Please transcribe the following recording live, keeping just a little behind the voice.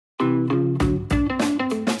For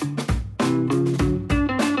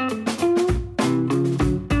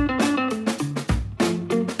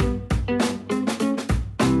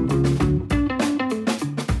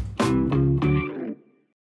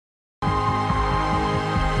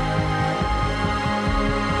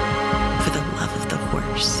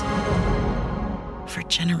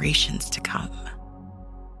generations to come.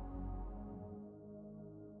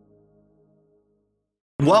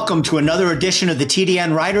 Welcome to another edition of the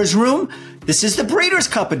TDN Writers Room. This is the Breeders'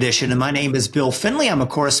 Cup edition, and my name is Bill Finley. I'm a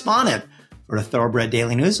correspondent for the Thoroughbred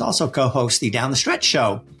Daily News, also co-host the Down the Stretch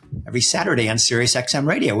show every Saturday on Sirius XM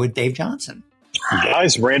Radio with Dave Johnson.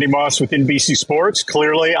 Guys, Randy Moss with NBC Sports.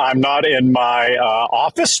 Clearly, I'm not in my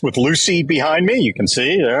office with Lucy behind me. You can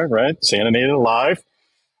see there, right? Santa Anita Live.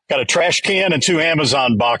 Got a trash can and 2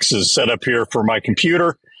 Amazon boxes set up here for my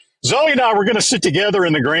computer. Zoe and I were going to sit together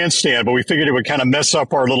in the grandstand, but we figured it would kind of mess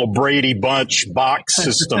up our little Brady Bunch box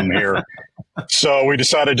system here. So we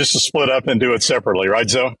decided just to split up and do it separately. Right,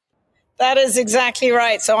 Zoe? That is exactly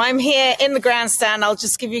right. So I'm here in the grandstand. I'll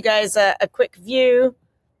just give you guys a quick view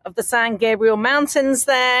of the San Gabriel Mountains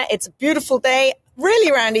there. It's a beautiful day.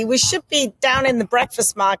 Really, Randy, we should be down in the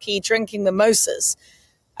breakfast marquee drinking mimosas.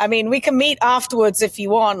 I mean, we can meet afterwards if you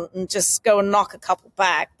want and just go and knock a couple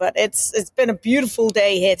back. But it's been a beautiful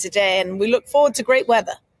day here today, and we look forward to great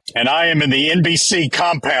weather. And I am in the NBC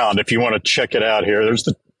compound if you want to check it out here. There's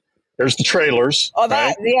the trailers. Oh,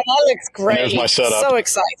 that looks great. And there's my setup. So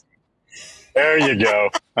excited. There you go.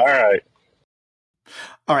 All right.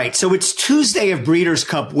 All right, so it's Tuesday of Breeders'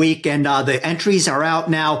 Cup week, and the entries are out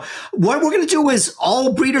now. What we're going to do is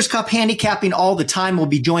all Breeders' Cup handicapping all the time. We'll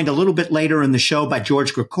be joined a little bit later in the show by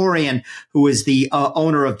George Krikorian, who is the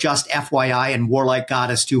owner of Just FYI and Warlike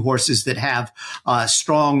Goddess, 2 horses that have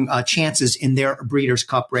strong chances in their Breeders'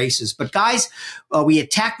 Cup races. But guys, we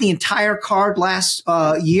attacked the entire card last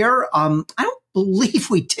year. I don't believe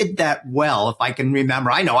we did that well, if I can remember.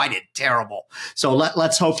 I know I did terrible. So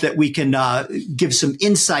let's hope that we can give some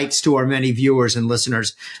insights to our many viewers and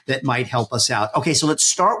listeners that might help us out. Okay, so let's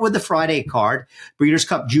start with the Friday card. Breeders'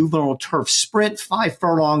 Cup Juvenile Turf Sprint, 5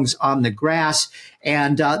 furlongs on the grass.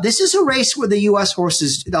 And this is a race where the U.S.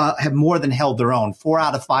 horses have more than held their own. 4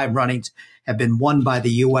 out of 5 runnings have been won by the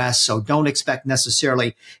U.S., so don't expect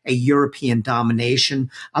necessarily a European domination.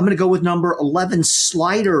 I'm going to go with number 11,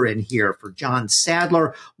 Slider, in here for John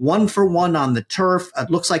Sadler. 1 for 1 on the turf. It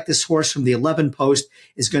looks like this horse from the 11 post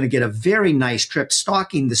is going to get a very nice trip,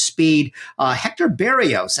 stalking the speed. Hector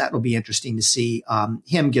Berrios, that will be interesting to see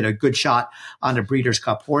him get a good shot on a Breeders'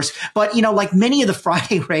 Cup horse. But, you know, like many of the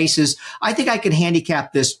Friday races, I think I can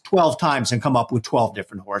handicap this 12 times and come up with 12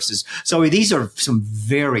 different horses. So these are some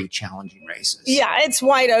very challenging races. Yeah, it's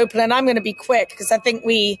wide open, and I'm going to be quick because I think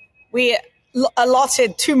we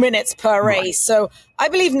allotted 2 minutes per race. Right. So I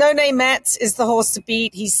believe No Name Metz is the horse to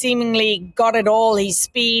beat. He's seemingly got it all. He's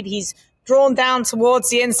speed. He's drawn down towards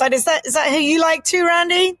the inside. Is that who you like too,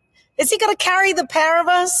 Randy? Is he going to carry the pair of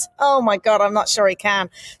us? Oh my God, I'm not sure he can.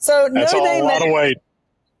 So that's No Name a lot Metz of weight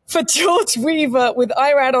for George Weaver with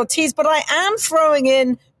Irad Ortiz, but I am throwing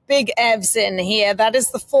in Big Evs in here. That is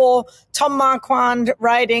the 4, Tom Marquand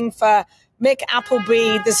riding for Mick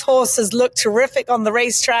Appleby. This horse has looked terrific on the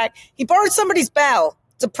racetrack. He borrowed somebody's bell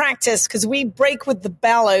to practice because we break with the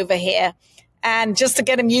bell over here, and just to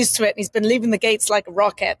get him used to it. He's been leaving the gates like a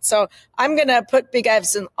rocket. So I'm going to put Big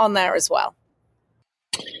Evs on there as well.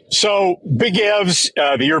 So Big Evs,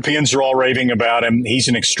 the Europeans are all raving about him. He's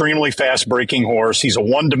an extremely fast-breaking horse. He's a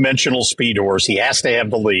one-dimensional speed horse. He has to have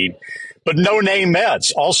the lead. But No Name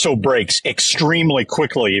Metz also breaks extremely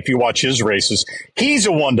quickly if you watch his races. He's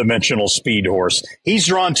a one-dimensional speed horse. He's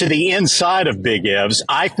drawn to the inside of Big Evs.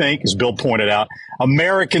 I think, as Bill pointed out,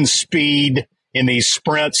 American speed in these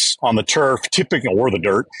sprints on the turf, or the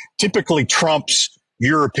dirt, typically trumps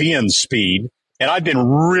European speed. And I've been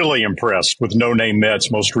really impressed with No Name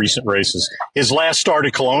Metz most recent races. His last start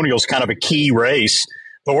at Colonial is kind of a key race.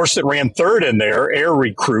 The horse that ran third in there, Air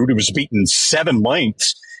Recruit, who was beaten 7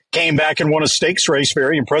 lengths, came back and won a stakes race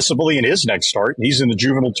very impressively in his next start. He's in the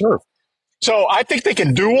juvenile turf. So I think they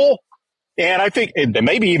can duel, and I think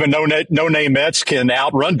maybe even No Name Metz can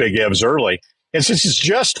outrun Big Evs early. And since it's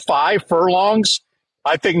just 5 furlongs,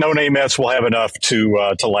 I think No Name Metz will have enough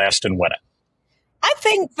to last and win it. I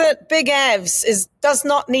think that Big Evs does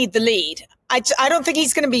not need the lead. I don't think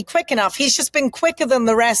he's going to be quick enough. He's just been quicker than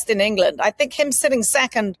the rest in England. I think him sitting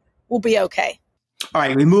second will be okay. All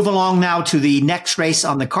right, we move along now to the next race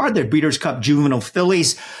on the card, the Breeders' Cup Juvenile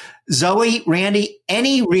Fillies. Zoe, Randy,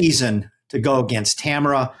 any reason to go against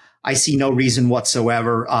Tamara? I see no reason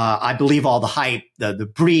whatsoever. I believe all the hype the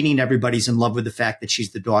breeding. Everybody's in love with the fact that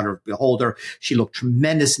she's the daughter of Beholder. She looked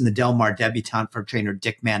tremendous in the Del Mar debutante for trainer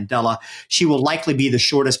Dick Mandela. She will likely be the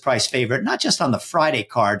shortest price favorite, not just on the Friday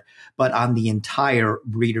card, but on the entire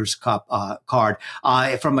Breeders' Cup card.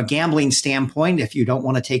 From a gambling standpoint, if you don't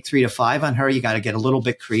want to take 3 to 5 on her, you got to get a little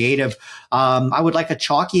bit creative. I would like a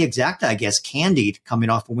chalky exacta, I guess. Candied coming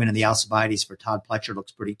off a win in the Alcibiades for Todd Pletcher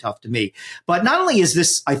looks pretty tough to me. But not only is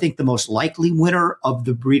this, I think, the most likely winner of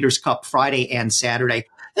the Breeders' Cup Friday and Saturday,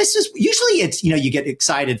 this is usually it's, you get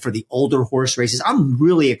excited for the older horse races. I'm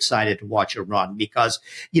really excited to watch her run because,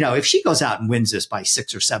 if she goes out and wins this by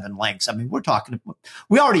 6 or 7 lengths, I mean,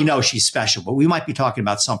 we already know she's special, but we might be talking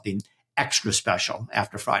about something extra special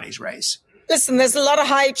after Friday's race. Listen, there's a lot of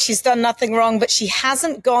hype. She's done nothing wrong, but she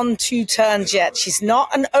hasn't gone 2 turns yet. She's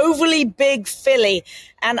not an overly big filly,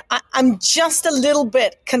 and I'm just a little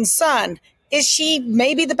bit concerned. Is she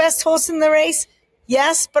maybe the best horse in the race?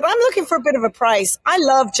 Yes, but I'm looking for a bit of a price. I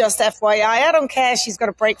love Just FYI. I don't care. She's got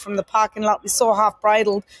a break from the parking lot. We saw Half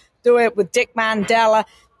Bridled do it with Dick Mandela.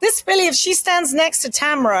 This filly, if she stands next to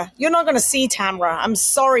Tamara, you're not going to see Tamara. I'm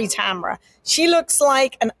sorry, Tamara. She looks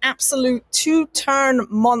like an absolute 2-turn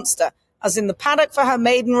monster. I was in the paddock for her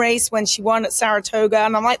maiden race when she won at Saratoga,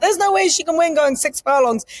 and I'm like, there's no way she can win going 6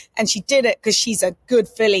 furlongs. And she did it because she's a good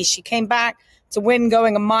filly. She came back to win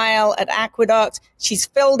going a mile at Aqueduct. She's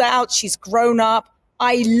filled out. She's grown up.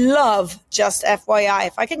 I love Just FYI.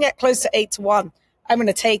 If I can get close to 8 to 1, I'm going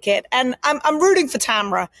to take it. And I'm rooting for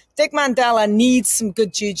Tamara. Dick Mandela needs some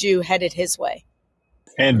good juju headed his way.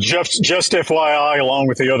 And just FYI, along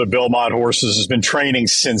with the other Belmont horses, has been training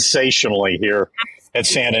sensationally here at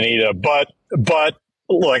Santa Anita. But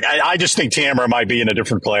look, I just think Tamara might be in a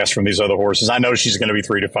different class from these other horses. I know she's going to be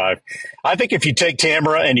 3 to 5. I think if you take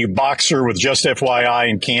Tamara and you box her with Just FYI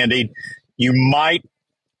and Candied, you might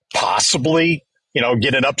possibly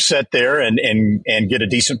get an upset there and get a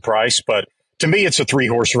decent price. But to me, it's a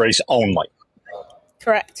 3-horse race only.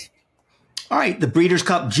 Correct. All right. The Breeders'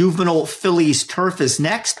 Cup Juvenile Fillies Turf is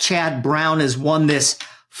next. Chad Brown has won this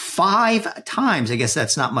 5 times. I guess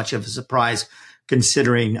that's not much of a surprise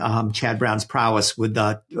considering Chad Brown's prowess with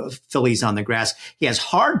fillies on the grass. He has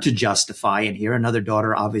Hard to Justify in here, another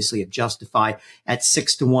daughter, obviously, of Justify at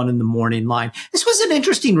 6 to 1 in the morning line. This was an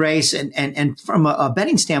interesting race, and from a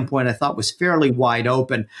betting standpoint, I thought was fairly wide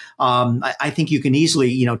open. I think you can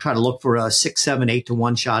easily, try to look for a 6, 7, 8 to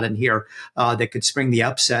 1 shot in here that could spring the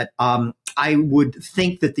upset. I would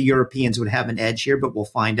think that the Europeans would have an edge here, but we'll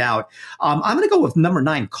find out. I'm going to go with number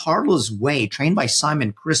 9, Carla's Way, trained by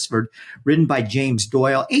Simon Crisford, ridden by James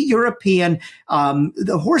Doyle, a European.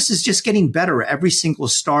 The horse is just getting better every single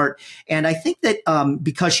start. And I think that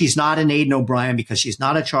because she's not an Aidan O'Brien, because she's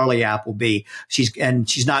not a Charlie Appleby,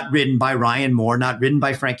 she's not ridden by Ryan Moore, not ridden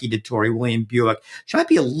by Frankie Dettori, William Buick, she might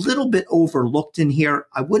be a little bit overlooked in here.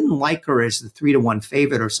 I wouldn't like her as the 3 to 1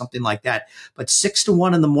 favorite or something like that, but 6 to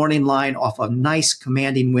 1 in the morning line off a nice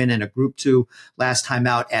commanding win in a Group 2 last time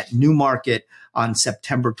out at Newmarket on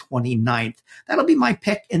September 29th. That'll be my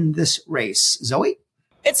pick in this race. Zoe?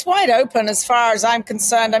 It's wide open as far as I'm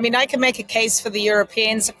concerned. I mean, I can make a case for the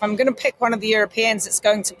Europeans. If I'm going to pick one of the Europeans, it's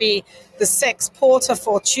going to be the 6, Porta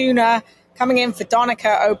Fortuna, coming in for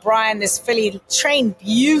Donica O'Brien. This filly trained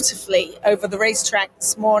beautifully over the racetrack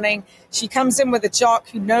this morning. She comes in with a jock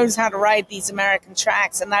who knows how to ride these American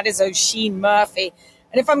tracks, and that is O'Sheen Murphy.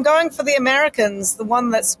 And if I'm going for the Americans, the one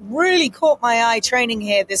that's really caught my eye training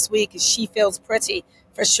here this week is She Feels Pretty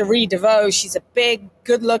for Cherie DeVoe. She's a big,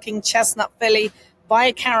 good-looking chestnut filly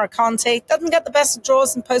by Caraconte. Doesn't get the best of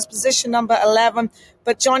draws in post position number 11,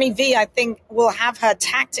 but Johnny V, I think, will have her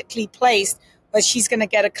tactically placed where she's going to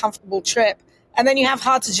get a comfortable trip. And then you have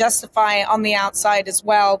Hard to Justify on the outside as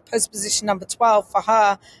well, post position number 12 for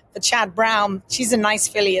her, for Chad Brown. She's a nice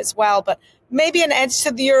filly as well, but maybe an edge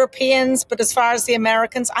to the Europeans, but as far as the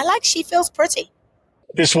Americans, I like She Feels Pretty.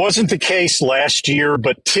 This wasn't the case last year,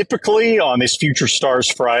 but typically on this Future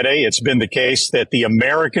Stars Friday, it's been the case that the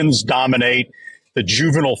Americans dominate the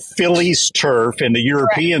juvenile fillies turf and the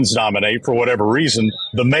Europeans dominate, for whatever reason,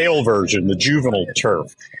 the male version, the juvenile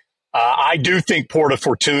turf. I do think Porta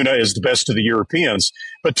Fortuna is the best of the Europeans,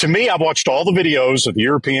 but to me, I've watched all the videos of the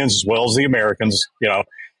Europeans as well as the Americans.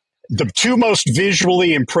 The 2 most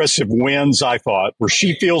visually impressive wins, I thought, were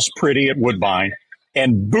She Feels Pretty at Woodbine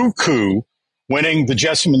and Buku winning the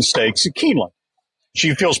Jessamine Stakes at Keeneland.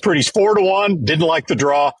 She Feels Pretty's 4 to 1, didn't like the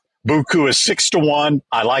draw. Buku is 6 to 1.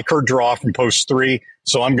 I like her draw from post 3,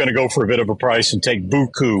 so I'm going to go for a bit of a price and take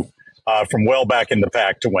Buku from well back in the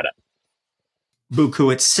pack to win it.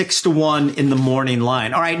 Buku at 6-1 in the morning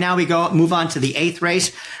line. All right, now we move on to the 8th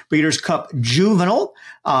race, Breeders' Cup Juvenile.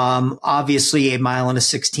 Obviously a mile and a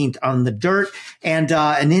 16th on the dirt, and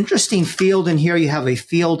an interesting field in here. You have a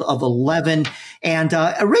field of 11. And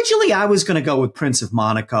originally I was going to go with Prince of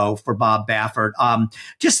Monaco for Bob Baffert.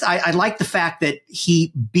 I like the fact that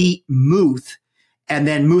he beat Muth. And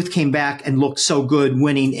then Muth came back and looked so good,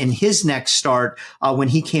 winning in his next start when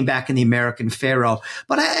he came back in the American Pharaoh.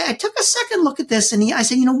 But I took a second look at this, and I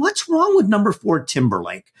said, what's wrong with number 4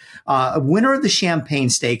 Timberlake? A winner of the Champagne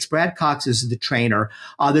Stakes. Brad Cox is the trainer.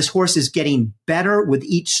 This horse is getting better with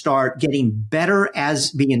each start, getting better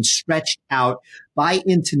as being stretched out by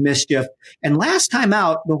Into Mischief. And last time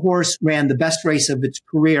out, the horse ran the best race of its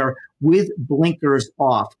career with blinkers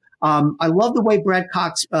off. I love the way Brad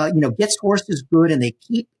Cox, gets horses good, and they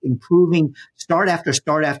keep improving start after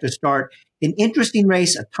start after start. An interesting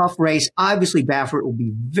race, a tough race. Obviously, Baffert will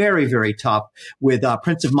be very, very tough with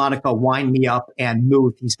Prince of Monaco, Wind Me Up, and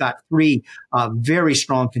Muth. He's got 3 very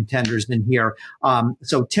strong contenders in here.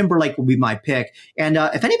 So Timberlake will be my pick. And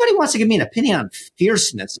if anybody wants to give me an opinion on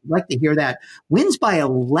Fierceness, I'd like to hear that. Wins by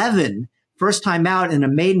 11 first time out in a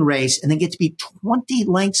maiden race, and then gets to be 20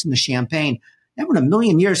 lengths in the Champagne. Never in a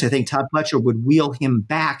million years, I think Todd Pletcher would wheel him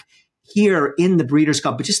back here in the Breeders'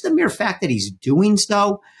 Cup. But just the mere fact that he's doing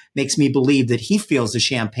so makes me believe that he feels the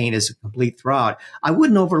Champagne is a complete throwout. I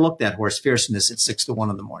wouldn't overlook that horse, Fierceness, at 6-1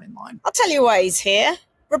 in the morning line. I'll tell you why he's here.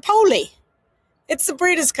 Rapoli. It's the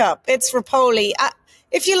Breeders' Cup. It's Rapoli.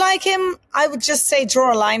 If you like him, I would just say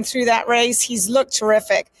draw a line through that race. He's looked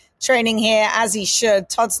terrific training here, as he should.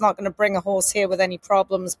 Todd's not going to bring a horse here with any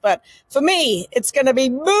problems. But for me, it's going to be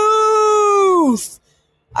Muth.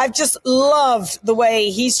 I've just loved the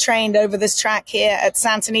way he's trained over this track here at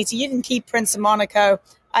Santa Anita. You can keep Prince of Monaco.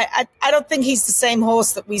 I don't think he's the same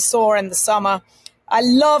horse that we saw in the summer. I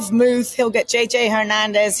love Muth. He'll get J.J.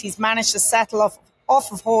 Hernandez. He's managed to settle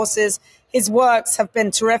off of horses. His works have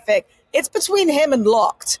been terrific. It's between him and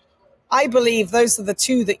Locked. I believe those are the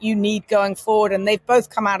 2 that you need going forward, and they've both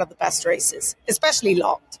come out of the best races, especially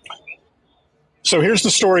Locked. So here's the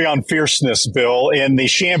story on Fierceness, Bill. In the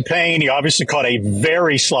Champagne, he obviously caught a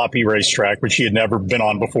very sloppy racetrack, which he had never been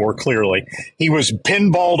on before, clearly. He was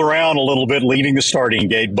pinballed around a little bit leaving the starting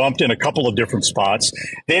gate, bumped in a couple of different spots.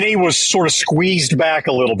 Then he was sort of squeezed back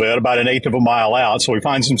a little bit, about 1/8 of a mile out, so he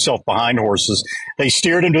finds himself behind horses. They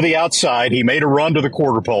steered him to the outside. He made a run to the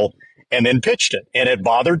quarter pole and then pitched it. And it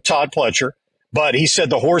bothered Todd Pletcher, but he said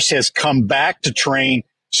the horse has come back to train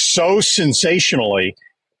so sensationally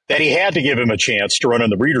that he had to give him a chance to run in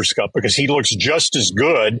the Breeders' Cup because he looks just as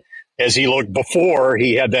good as he looked before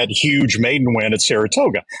he had that huge maiden win at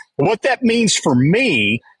Saratoga. But what that means for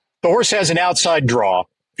me, the horse has an outside draw,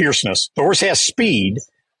 Fierceness. The horse has speed.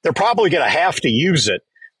 They're probably going to have to use it.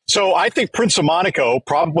 So I think Prince of Monaco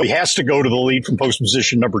probably has to go to the lead from post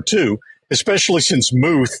position number 2, especially since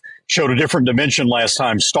Muth showed a different dimension last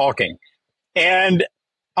time stalking. And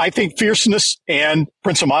I think Fierceness and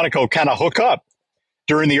Prince of Monaco kind of hook up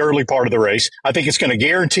during the early part of the race. I think it's going to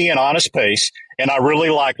guarantee an honest pace, and I really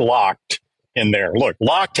like Locked in there. Look,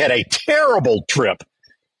 Locked had a terrible trip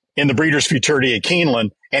in the Breeders' Futurity at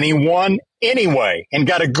Keeneland, and he won anyway and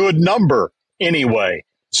got a good number anyway.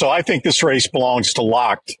 So I think this race belongs to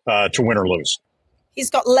Locked to win or lose. He's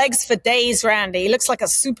got legs for days, Randy. He looks like a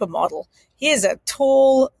supermodel. He is a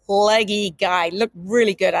tall, leggy guy. Look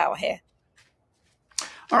really good out here.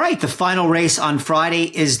 All right, the final race on Friday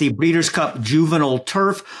is the Breeders' Cup Juvenile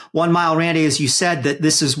Turf. 1 mile, Randy, as you said, that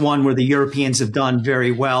this is one where the Europeans have done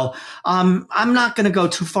very well. I'm not going to go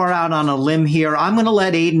too far out on a limb here. I'm going to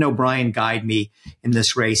let Aidan O'Brien guide me in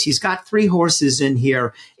this race. He's got 3 horses in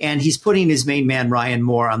here, and he's putting his main man, Ryan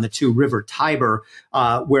Moore, on the 2 River Tiber,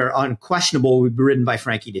 where Unquestionable would be ridden by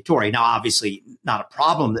Frankie Dettori. Now, obviously, not a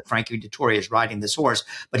problem that Frankie Dettori is riding this horse,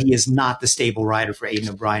 but he is not the stable rider for Aidan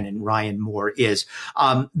O'Brien, and Ryan Moore is.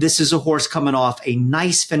 This is a horse coming off a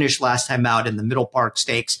nice finish last time out in the Middle Park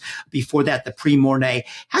Stakes. Before that, the Prix Mornay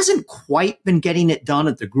hasn't quite been getting it done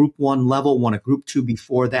at the Group 1 level, won a Group 2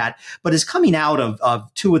 before that, but is coming out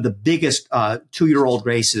of 2 of the biggest 2-year-old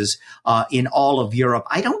races in all of Europe.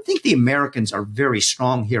 I don't think the Americans are very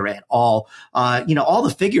strong here at all. All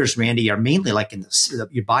the figures, Randy, are mainly like in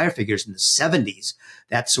your buyer figures in the 70s,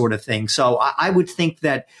 that sort of thing. So I would think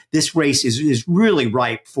that this race is really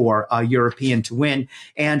ripe for a European to win.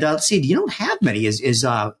 And let's see, you don't have many. Is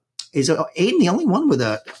Aidan the only one with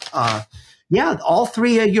all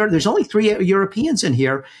 3 there's only 3 Europeans in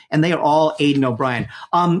here, and they are all Aidan O'Brien.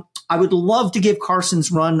 I would love to give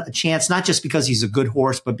Carson's Run a chance, not just because he's a good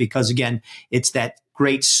horse, but because, again, it's that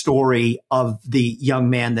great story of the young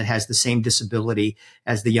man that has the same disability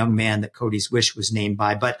as the young man that Cody's Wish was named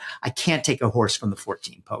by. But I can't take a horse from the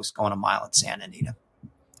 14 post going a mile at Santa Anita.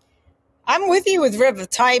 I'm with you with River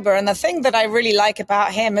Tiber, and the thing that I really like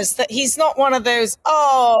about him is that he's not one of those,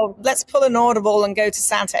 oh, let's pull an audible and go to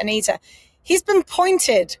Santa Anita. He's been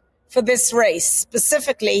pointed for this race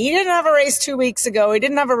specifically. He didn't have a race 2 weeks ago. He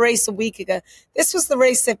didn't have a race a week ago. This was the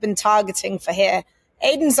race they've been targeting for here.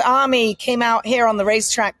 Aiden's Army came out here on the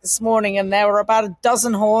racetrack this morning, and there were about a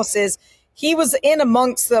dozen horses. He was in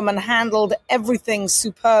amongst them and handled everything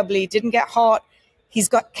superbly, didn't get hot. He's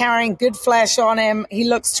got carrying good flesh on him. He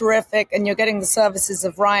looks terrific, and you're getting the services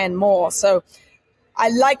of Ryan Moore. So I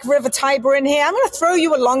like River Tiber in here. I'm going to throw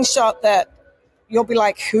you a long shot that you'll be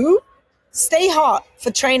like, who? Stay Hot for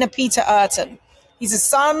trainer Peter Urton. He's a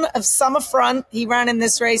son of Summer Front. He ran in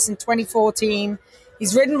this race in 2014.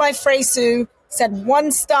 He's ridden by Fresu. He's had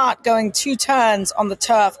one start going 2 turns on the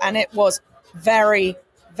turf, and it was very,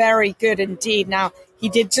 very good indeed. Now, he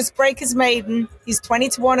did just break his maiden. He's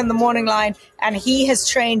 20-1 in the morning line, and he has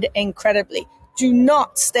trained incredibly. Do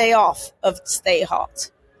not stay off of Stay Hot.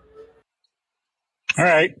 All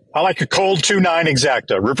right. I like a cold 2-9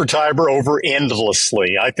 exacta. River Tiber over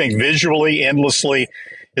Endlessly. I think visually, Endlessly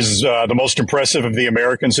is the most impressive of the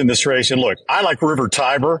Americans in this race. And look, I like River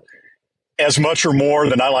Tiber as much or more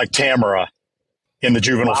than I like Tamara in the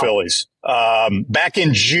juvenile fillies. Back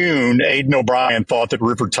in June, Aidan O'Brien thought that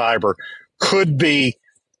River Tiber could be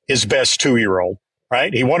his best 2-year-old,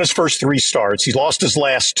 right? He won his first 3 starts. He lost his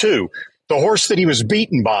last 2. The horse that he was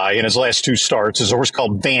beaten by in his last 2 starts is a horse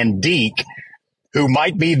called Van Dijk, who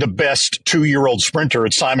might be the best 2-year-old sprinter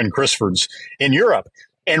at Simon Crisford's in Europe.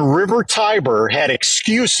 And River Tiber had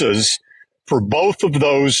excuses for both of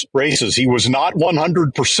those races. He was not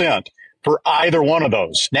 100% for either one of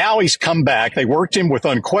those. Now he's come back. They worked him with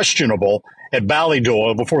Unquestionable at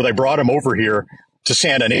Ballydoyle before they brought him over here to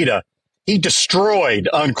Santa Anita. He destroyed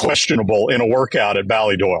Unquestionable in a workout at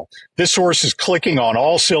Ballydoyle. This horse is clicking on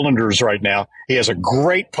all cylinders right now. He has a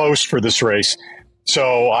great post for this race.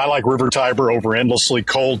 So I like River Tiber over Endlessly,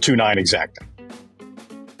 cold 2-9 exacta.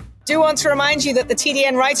 Do want to remind you that the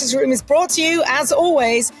TDN Writers Room is brought to you, as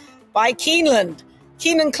always, by Keeneland.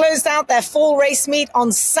 Keeneland closed out their fall race meet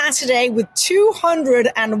on Saturday with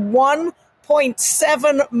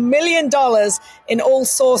 $201.7 million in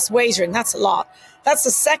all-source wagering. That's a lot. That's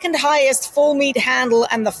the second highest full meet handle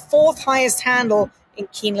and the 4th highest handle in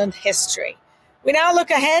Keeneland history. We now look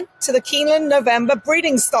ahead to the Keeneland November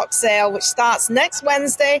breeding stock sale, which starts next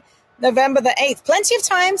Wednesday, November the 8th. Plenty of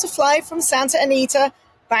time to fly from Santa Anita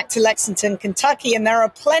back to Lexington, Kentucky, and there are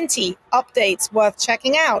plenty updates worth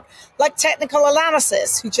checking out, like Technical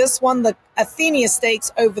Analysis, who just won the Athenia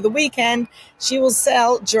Stakes over the weekend. She will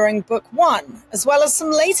sell during Book 1, as well as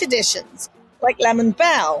some late editions, like Lemon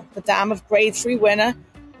Bell, the dam of Grade 3 winner,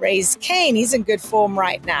 Raised Cane. He's in good form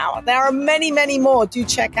right now. There are many, many more. Do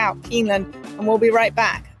check out Keeneland, and we'll be right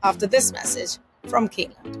back after this message from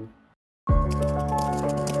Keeneland.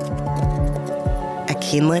 At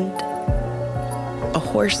Keeneland, a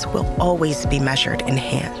horse will always be measured in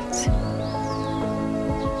hands.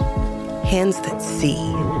 Hands that see,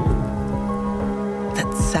 that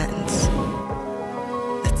sense,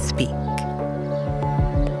 that speak.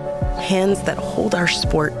 Hands that hold our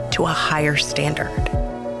sport to a higher standard.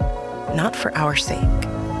 Not for our sake,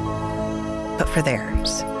 but for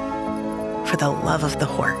theirs. For the love of the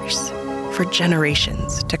horse, for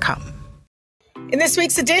generations to come. In this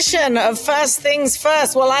week's edition of First Things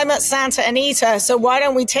First, well, I'm at Santa Anita, so why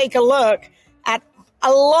don't we take a look at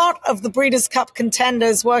a lot of the Breeders' Cup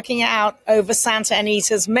contenders working out over Santa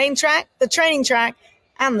Anita's main track, the training track,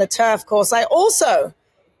 and the turf course. I also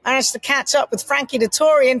managed to catch up with Frankie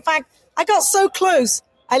Dettori. In fact, I got so close,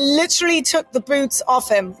 I literally took the boots off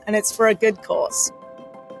him, and it's for a good cause.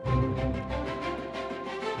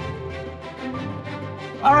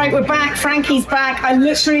 All right, we're back. Frankie's back. I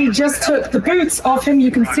literally just took the boots off him.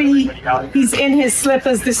 You can see he's in his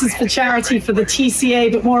slippers. This is for charity for the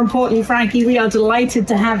TCA. But more importantly, Frankie, we are delighted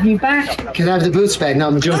to have you back. Can I have the boots back? No,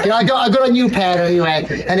 I'm joking. I got a new pair anyway.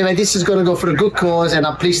 Anyway, this is going to go for a good cause, and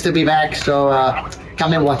I'm pleased to be back. So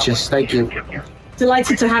come and watch us. Thank you.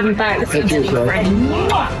 Delighted to have you back. Thank you,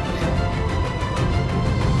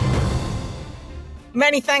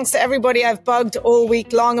 Many thanks to everybody I've bugged all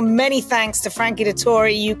week long, and many thanks to Frankie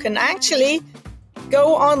Dettori. You can actually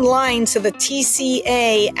go online to the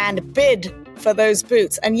TCA and bid for those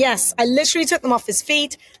boots. And yes, I literally took them off his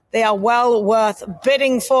feet. They are well worth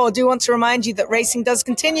bidding for. I do want to remind you that racing does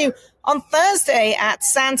continue on Thursday at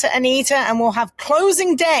Santa Anita, and we'll have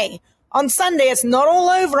closing day on Sunday. It's not all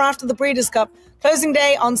over after the Breeders' Cup. Closing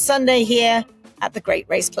day on Sunday here at the Great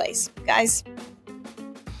Race Place. Guys.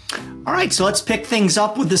 All right, so let's pick things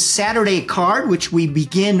up with the Saturday card, which we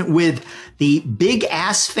begin with the Big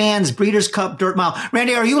Ass Fans Breeders' Cup Dirt Mile.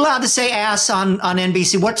 Randy, are you allowed to say ass on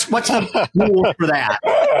NBC? What's the rule for that?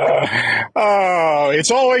 Oh, it's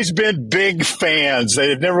always been big fans.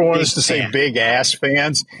 They've never wanted us to say big ass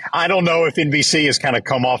fans. I don't know if NBC has kind of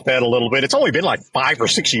come off that a little bit. It's only been like 5 or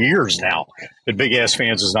 6 years now that Big Ass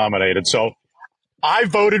Fans is nominated. So I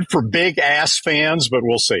voted for Big Ass Fans, but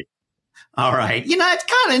we'll see. All right. You know, it's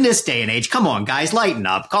kind of in this day and age. Come on, guys, lighten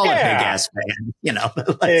up. Call it Big Ass Fan. You know,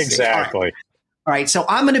 exactly. All right. So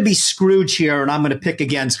I'm going to be Scrooge here, and I'm going to pick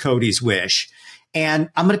against Cody's Wish. And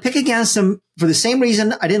I'm going to pick against him for the same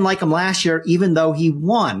reason I didn't like him last year, even though he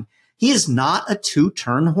won. He is not a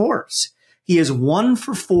 2-turn horse. He is 1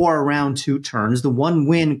 for 4 around 2 turns, the one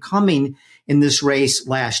win coming in this race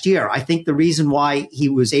last year. I think the reason why he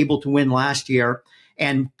was able to win last year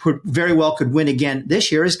and very well could win again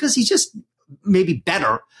this year is because he's just maybe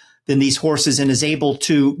better than these horses and is able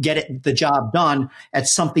to get the job done at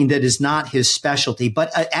something that is not his specialty.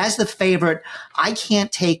 But as the favorite, I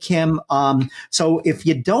can't take him. So if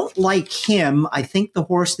you don't like him, I think the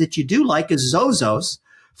horse that you do like is Zozos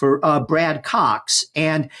for Brad Cox.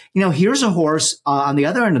 And, you know, here's a horse on the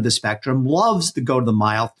other end of the spectrum, loves to go to the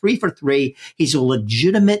mile, 3 for 3. He's a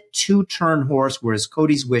legitimate 2-turn horse, whereas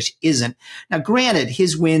Cody's Wish isn't. Now, granted,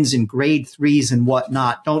 his wins in grade 3s and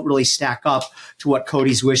whatnot don't really stack up to what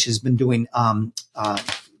Cody's Wish has been doing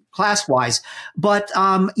class-wise. But,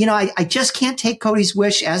 you know, I just can't take Cody's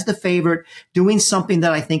Wish as the favorite, doing something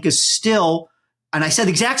that I think is still, and I said the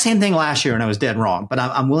exact same thing last year and I was dead wrong, but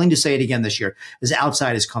I'm willing to say it again this year, is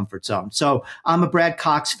outside his comfort zone. So I'm a Brad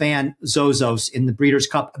Cox fan, Zozos in the Breeders'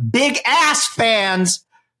 Cup. Big Ass Fans,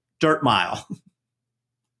 Dirt Mile.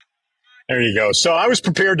 There you go. So I was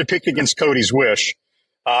prepared to pick against Cody's Wish.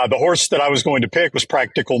 The horse that I was going to pick was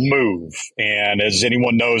Practical Move. And as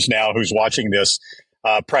anyone knows now who's watching this,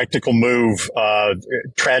 Practical Move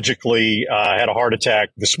tragically had a heart attack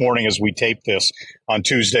this morning as we taped this on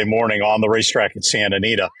Tuesday morning on the racetrack at Santa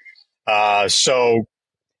Anita. So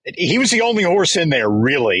he was the only horse in there,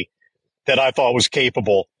 really, that I thought was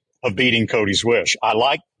capable of beating Cody's Wish. I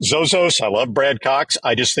like Zozos. I love Brad Cox.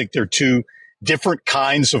 I just think they're two different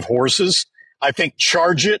kinds of horses. I think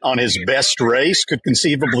Charge It on his best race could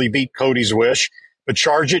conceivably beat Cody's Wish. But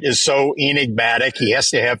Charge It is so enigmatic. He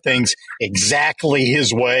has to have things exactly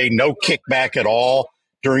his way, no kickback at all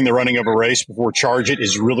during the running of a race before Charge It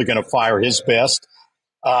is really going to fire his best.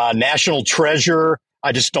 National Treasure,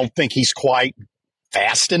 I just don't think he's quite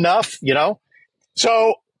fast enough, you know?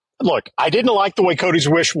 So, look, I didn't like the way Cody's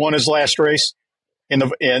Wish won his last race in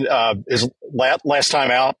his last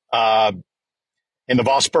time out in the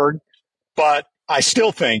Vosburg, but I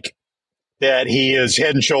still think that he is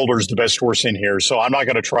head and shoulders the best horse in here. So I'm not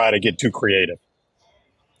going to try to get too creative.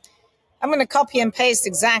 I'm going to copy and paste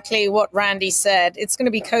exactly what Randy said. It's going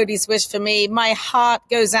to be Cody's Wish for me. My heart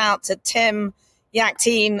goes out to Tim,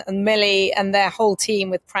 Yaktine, and Millie and their whole team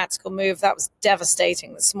with Practical Move. That was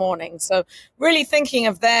devastating this morning. So really thinking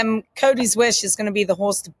of them, Cody's Wish is going to be the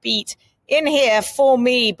horse to beat in here for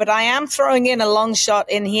me. But I am throwing in a long shot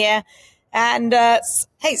in here. And,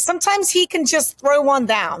 hey, sometimes he can just throw one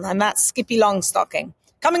down, and that's Skippy Longstocking.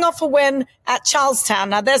 Coming off a win at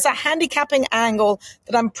Charlestown. Now, there's a handicapping angle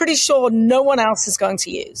that I'm pretty sure no one else is going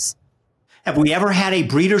to use. Have we ever had a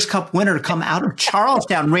Breeders' Cup winner come out of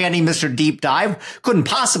Charlestown, Randy, Mr. Deep Dive? Couldn't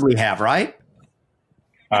possibly have, right?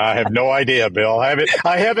 I have no idea, Bill.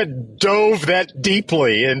 I haven't dove that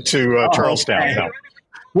deeply into Charlestown. Okay. No.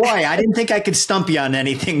 Boy, I didn't think I could stump you on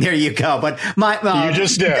anything. There you go. But you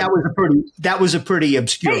just did. That was a pretty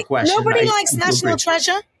obscure question. Nobody likes National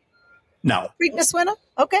Treasure? No. Preakness winner?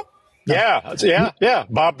 Okay. Yeah.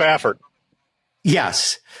 Bob Baffert.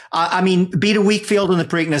 Yes. I mean, beat a weak field in the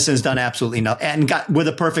Preakness has done absolutely nothing, and got with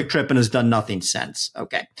a perfect trip and has done nothing since.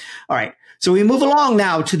 Okay. All right. So we move along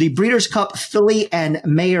now to the Breeders' Cup Filly and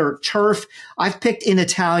Mare Turf. I've picked in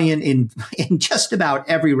Italian in just about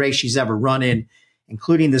every race she's ever run in,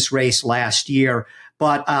 including this race last year.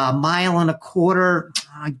 But a mile and a quarter,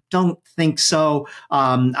 I don't think so.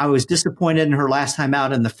 I was disappointed in her last time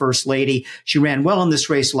out in the First Lady. She ran well in this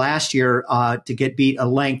race last year to get beat a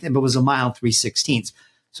length, and it was a mile and 3/16.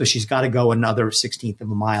 So she's got to go another 16th of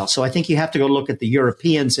a mile. So I think you have to go look at the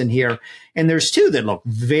Europeans in here. And there's two that look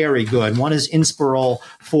very good. One is Inspiral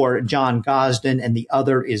for John Gosden, and the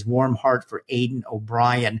other is Warm Heart for Aidan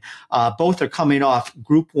O'Brien. Both are coming off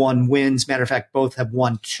Group 1 wins. Matter of fact, both have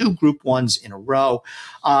won 2 Group 1s in a row.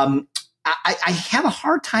 I have a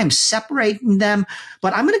hard time separating them,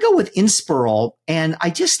 but I'm going to go with Inspiral. And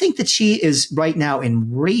I just think that she is right now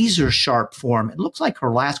in razor sharp form. It looks like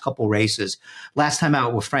her last couple races, last time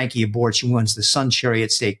out with Frankie aboard, she wins the Sun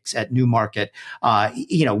Chariot Stakes at Newmarket,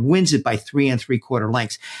 wins it by 3 3/4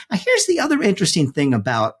 lengths. Now, here's the other interesting thing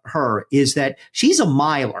about her is that she's a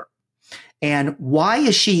miler. And why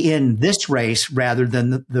is she in this race rather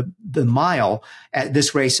than the mile at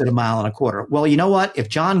this race at 1.25 miles? Well, you know what? If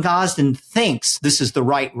John Gosden thinks this is the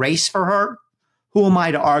right race for her, who am I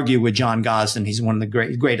to argue with John Gosden? He's one of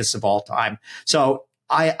the greatest of all time. So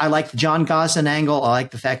I like the John Gosden angle. I like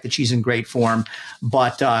the fact that she's in great form.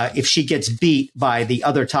 But if she gets beat by the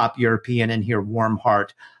other top European in here, Warm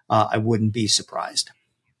Heart, I wouldn't be surprised.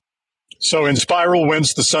 So Inspiral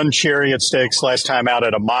wins the Sun Chariot Stakes last time out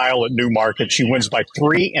at 1 mile at Newmarket. She wins by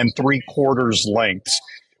 3 3/4 lengths,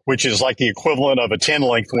 which is like the equivalent of a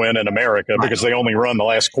 10-length win in America because they only run the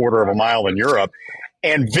last quarter of a mile in Europe.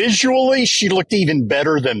 And visually, she looked even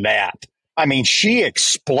better than that. I mean, she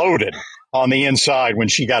exploded on the inside when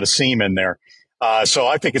she got a seam in there. So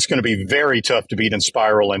I think it's going to be very tough to beat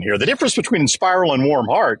Inspiral in here. The difference between Inspiral and Warm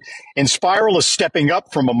Heart, Inspiral is stepping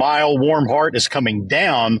up from 1 mile. Warm Heart is coming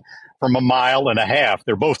down from 1.5 miles.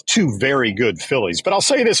 They're both two very good fillies. But I'll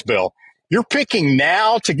say this, Bill, you're picking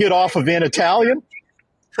now to get off of an Italian.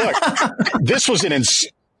 Look, this was an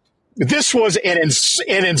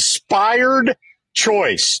inspired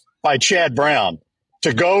choice by Chad Brown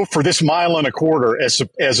to go for this 1.25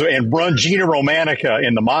 miles and run Gina Romanica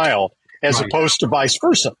in the mile as opposed to vice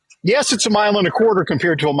versa. Yes, it's 1.25 miles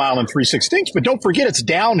compared to 1 3/16 miles, but don't forget it's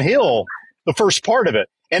downhill the first part of it.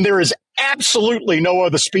 And there is absolutely no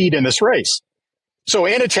other speed in this race. So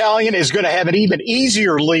An Italian is going to have an even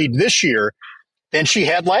easier lead this year than she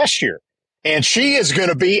had last year. And she is going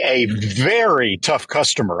to be a very tough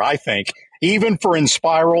customer, I think, even for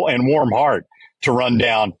Inspiral and Warm Heart to run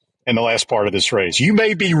down in the last part of this race. You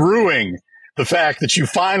may be ruining the fact that you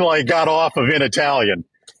finally got off of An Italian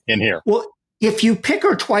in here. Well, if you pick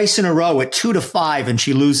her twice in a row at 2 to 5 and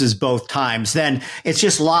she loses both times, then it's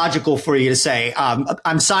just logical for you to say,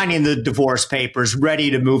 I'm signing the divorce papers,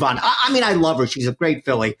 ready to move on. I mean, I love her. She's a great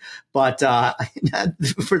filly. But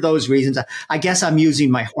for those reasons, I guess I'm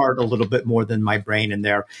using my heart a little bit more than my brain in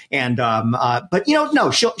there. And but,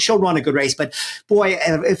 no, she'll run a good race. But, boy,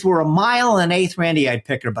 if we're 1.1 1/8, Randy, I'd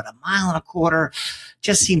pick her. But 1.25 miles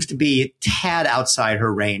just seems to be a tad outside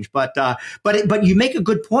her range. But you make a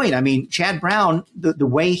good point. I mean, Chad Brown, the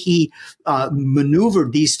way he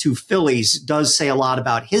maneuvered these two fillies does say a lot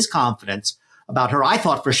about his confidence about her. I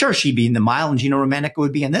thought for sure she'd be in the mile and Gina Romanica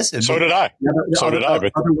would be in this. So did I.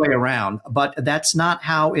 Other way around. But that's not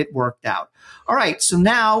how it worked out. All right. So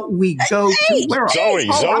now we go to where Zoe.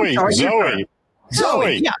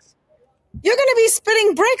 Yes. You're going to be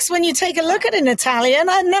spitting bricks when you take a look at an Italian.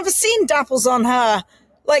 I've never seen dapples on her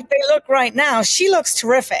like they look right now. She looks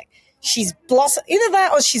terrific. She's blossomed. Either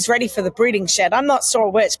that or she's ready for the breeding shed. I'm not sure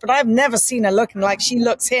which, but I've never seen her looking like she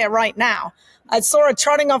looks here right now. I saw her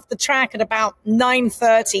trotting off the track at about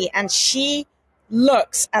 9:30, and she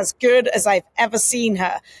looks as good as I've ever seen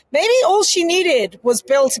her. Maybe all she needed was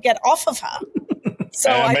Bill to get off of her. So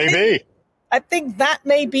I think that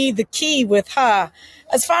may be the key with her.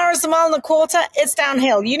 As far as the 1.25 miles, it's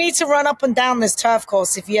downhill. You need to run up and down this turf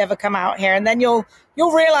course if you ever come out here, and then you'll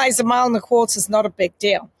realize the 1.25 miles is not a big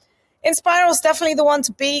deal. Inspiral is definitely the one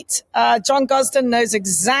to beat. John Gosden knows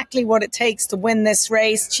exactly what it takes to win this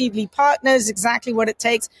race. Cheveley Park knows exactly what it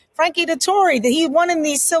takes. Frankie Dettori, he won in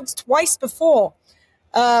these silks twice before.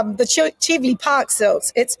 The Cheveley Park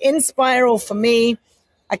silks. It's Inspiral for me.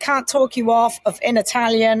 I can't talk you off of An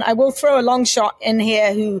Italian. I will throw a long shot in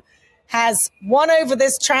here who has won over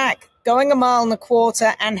this track, going 1.25 miles,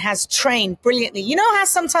 and has trained brilliantly. You know how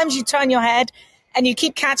sometimes you turn your head and you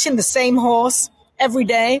keep catching the same horse every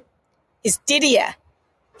day? It's Didier.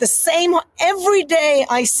 The same every day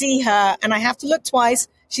I see her, and I have to look twice.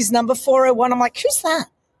 She's number 401. I'm like, who's that?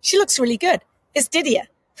 She looks really good. It's Didier.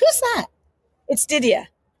 Who's that? It's Didier.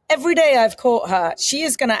 Every day I've caught her. She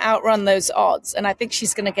is going to outrun those odds, and I think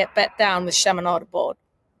she's going to get bet down with Chaminade aboard.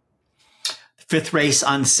 Fifth race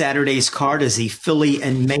on Saturday's card is the Filly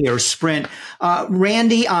and Mayer Sprint.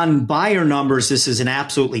 Randy, on buyer numbers, this is an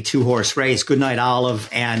absolutely two-horse race. Goodnight Olive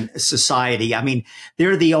and Society. I mean,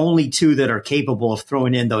 they're the only two that are capable of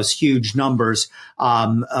throwing in those huge numbers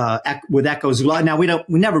with Echo Zula. Now, we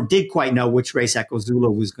never did quite know which race Echo Zula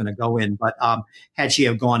was going to go in, but had she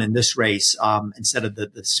have gone in this race instead of the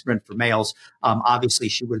sprint for males, obviously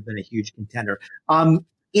she would have been a huge contender.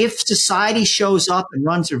 If Society shows up and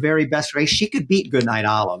runs her very best race, she could beat Goodnight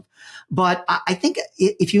Olive. But I think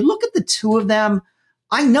if you look at the two of them,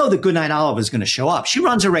 I know that Goodnight Olive is going to show up. She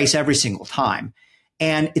runs a race every single time.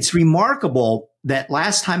 And it's remarkable that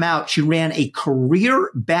last time out, she ran a career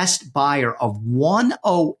best buyer of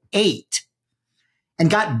 108 and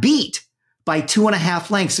got beat by 2.5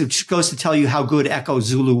 lengths, which goes to tell you how good Echo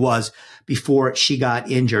Zulu was before she got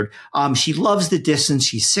injured. She loves the distance.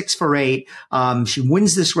 She's 6 for 8. She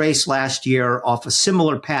wins this race last year off a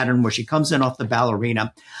similar pattern where she comes in off the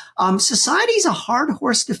ballerina. Society's a hard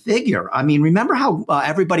horse to figure. I mean, remember how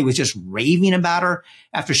everybody was just raving about her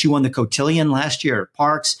after she won the Cotillion last year at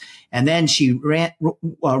Parks? And then she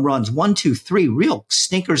runs 1, 2, 3 real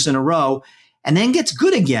stinkers in a row and then gets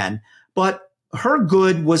good again. But her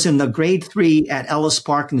good was in the grade 3 at Ellis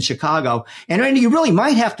Park in Chicago. And Randy, you really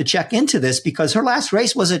might have to check into this because her last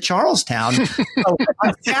race was at Charlestown. So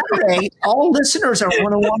on Saturday, all listeners are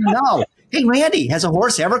going to want to know, hey, Randy, has a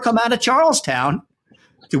horse ever come out of Charlestown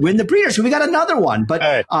to win the Breeders'? We got another one.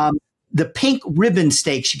 But the Pink Ribbon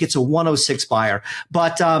Stakes, she gets a 106 buyer.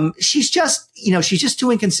 But she's just too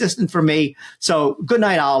inconsistent for me. So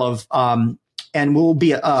Goodnight Olive, and will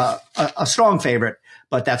be a strong favorite,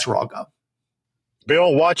 but that's where I'll go.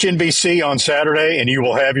 Bill, watch NBC on Saturday, and you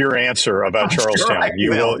will have your answer about Charlestown.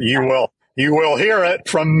 Sure you will hear it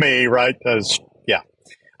from me, right?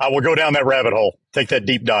 I will go down that rabbit hole, take that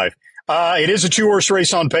deep dive. It is a 2-horse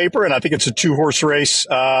race on paper, and I think it's a 2-horse race.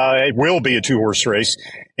 It will be a 2-horse race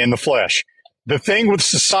in the flesh. The thing with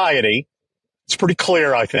Society, it's pretty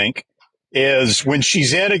clear, I think, is when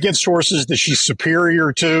she's in against horses that she's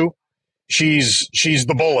superior to, she's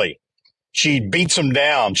the bully. She beats them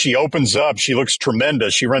down. She opens up. She looks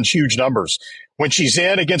tremendous. She runs huge numbers. When she's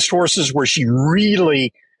in against horses where she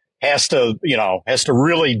really has to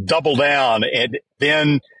really double down, and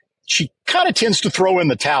then she kind of tends to throw in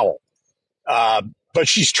the towel. But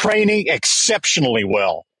she's training exceptionally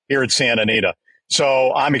well here at Santa Anita.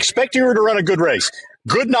 So I'm expecting her to run a good race.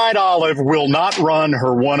 Goodnight Olive will not run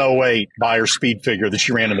her 108 by her speed figure that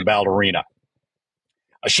she ran in the Ballerina.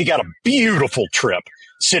 She got a beautiful trip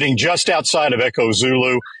sitting just outside of Echo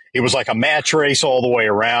Zulu. It was like a match race all the way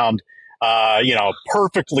around,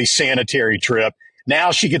 perfectly sanitary trip.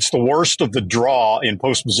 Now she gets the worst of the draw in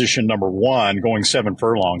post position number 1, going 7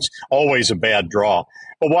 furlongs, always a bad draw.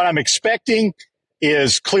 But what I'm expecting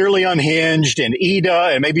is Clearly Unhinged and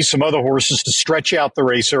Ida and maybe some other horses to stretch out the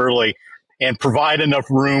race early and provide enough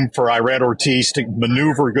room for Irad Ortiz to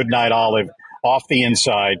maneuver Goodnight Olive off the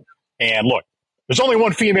inside. And look, there's only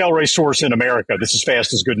one female racehorse in America that's as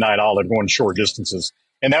fast as Goodnight Olive going short distances,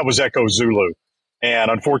 and that was Echo Zulu.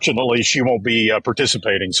 And unfortunately, she won't be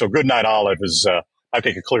participating. So Goodnight Olive is, I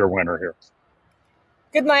think, a clear winner here.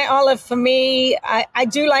 Goodnight Olive for me. I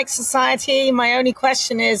do like Society. My only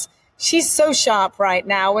question is, she's so sharp right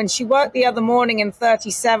now. When she worked the other morning in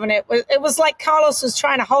 37, it was like Carlos was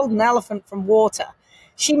trying to hold an elephant from water.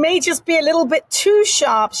 She may just be a little bit too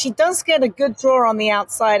sharp. She does get a good draw on the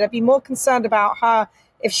outside. I'd be more concerned about her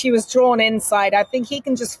if she was drawn inside. I think he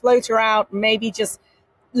can just float her out, maybe just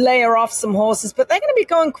lay her off some horses. But they're going to be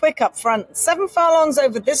going quick up front. 7 furlongs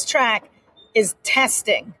over this track is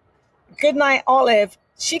testing. Goodnight Olive,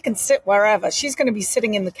 she can sit wherever. She's going to be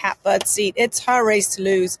sitting in the catbird seat. It's her race to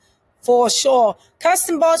lose for sure.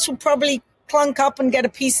 Kirsten Bosch will probably clunk up and get a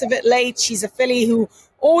piece of it late. She's a filly who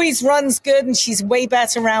always runs good, and she's way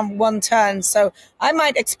better around 1 turn. So I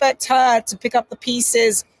might expect her to pick up the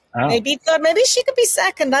pieces. Maybe third, maybe she could be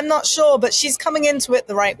second. I'm not sure, but she's coming into it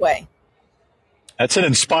the right way. That's an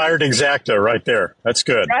inspired exacta right there. That's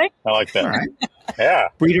good. Right? I like that. Right. Yeah.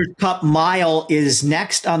 Breeders' Cup Mile is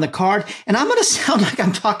next on the card. And I'm going to sound like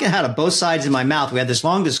I'm talking out of both sides of my mouth. We had this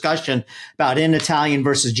long discussion about In Italian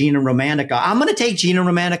versus Gina Romantica. I'm going to take Gina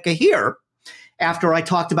Romantica here after I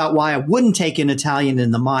talked about why I wouldn't take In Italian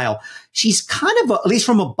in the mile. She's kind of, at least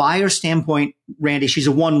from a buyer standpoint, Randy, she's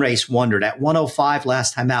a one-race wonder. At 105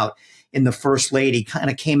 last time out in the First Lady, kind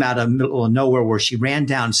of came out of the middle of nowhere where she ran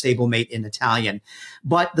down stablemate In Italian.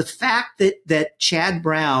 But the fact that Chad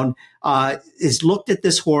Brown has looked at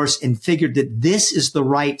this horse and figured that this is the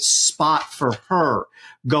right spot for her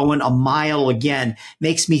going a mile again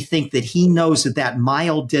makes me think that he knows that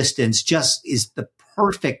mile distance just is the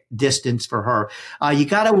perfect distance for her. You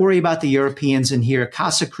got to worry about the Europeans in here.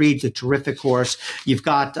 Casa Creed's a terrific horse. You've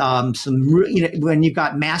got when you've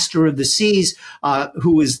got Master of the Seas,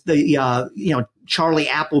 who is the Charlie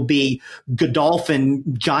Appleby Godolphin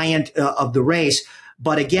giant of the race.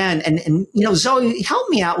 But again, and Zoe, help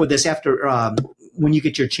me out with this after when you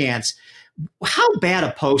get your chance. How bad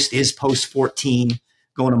a post is post 14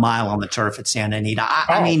 going a mile on the turf at Santa Anita?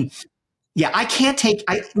 I mean, yeah, I can't take.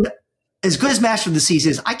 As good as Master of the Seas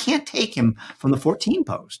is, I can't take him from the 14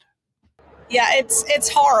 post. Yeah, it's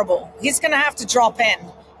horrible. He's going to have to drop in.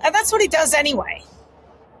 And that's what he does anyway.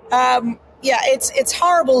 It's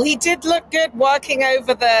horrible. He did look good working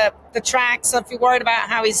over the track, so if you're worried about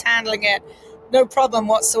how he's handling it, no problem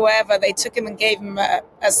whatsoever. They took him and gave him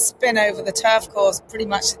a spin over the turf course pretty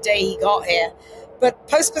much the day he got here. But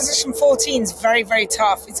post position 14 is very, very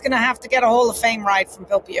tough. He's going to have to get a Hall of Fame ride from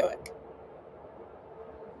Bill Buick.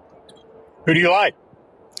 Who do you like?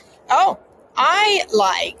 Oh, I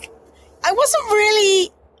wasn't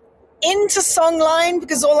really into Songline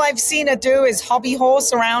because all I've seen her do is hobby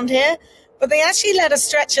horse around here. But they actually let her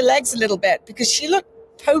stretch her legs a little bit because she looked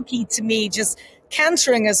pokey to me, just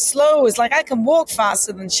cantering as slow as like I can walk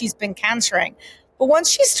faster than she's been cantering. But once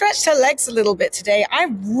she stretched her legs a little bit today, I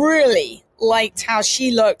really liked how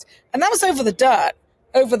she looked. And that was over the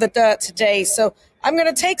dirt today. So I'm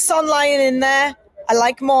going to take Songline in there. I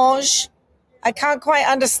like Mauge. I can't quite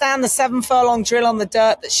understand the 7 furlong drill on the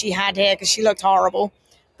dirt that she had here because she looked horrible.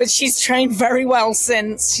 But she's trained very well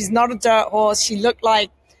since. She's not a dirt horse. She looked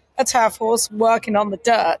like a turf horse working on the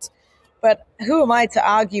dirt. But who am I to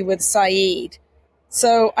argue with Saeed?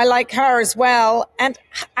 So I like her as well. And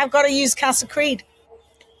I've got to use Casa Creed.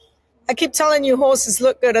 I keep telling you horses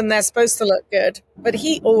look good and they're supposed to look good. But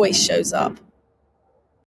he always shows up.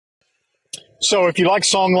 So if you like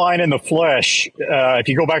Songline in the flesh, if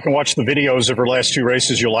you go back and watch the videos of her last 2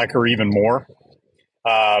 races, you'll like her even more.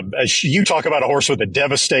 You talk about a horse with a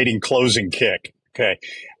devastating closing kick. Okay.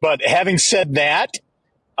 But having said that,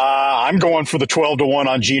 I'm going for the 12-1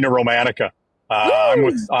 on Gina Romantica.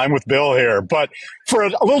 I'm with Bill here, but for a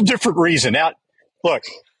little different reason. Now, look,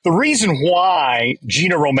 the reason why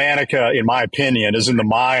Gina Romantica, in my opinion, is in the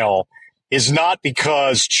mile is not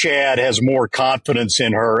because Chad has more confidence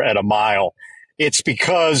in her at a mile. It's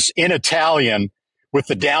because in Italian, with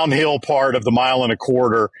the downhill part of the 1.25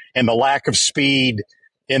 miles and the lack of speed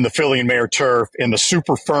in the filly and mare turf and the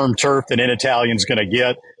super firm turf that in Italian's going to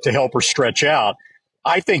get to help her stretch out,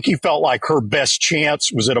 I think he felt like her best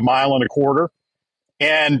chance was at a 1.25 miles.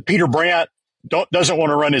 And Peter Brandt doesn't want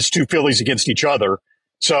to run his 2 fillies against each other.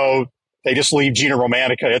 So they just leave Gina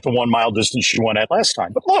Romantica at the 1 mile distance she won at last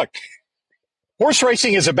time. But look, horse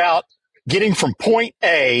racing is about getting from point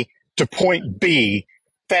A to point B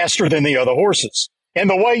faster than the other horses. And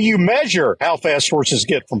the way you measure how fast horses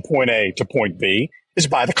get from point A to point B is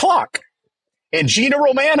by the clock. And Gina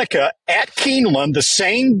Romantica at Keeneland the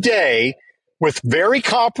same day with very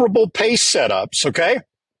comparable pace setups, okay,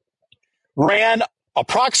 ran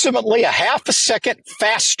approximately a half a second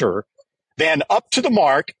faster than Up to the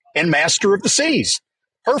Mark and Master of the Seas.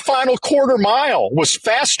 Her final 1/4 mile was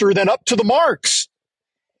faster than Up to the Marks.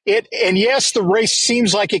 And yes, the race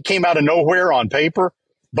seems like it came out of nowhere on paper,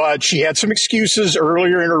 but she had some excuses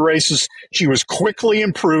earlier in her races. She was quickly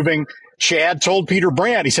improving. Chad told Peter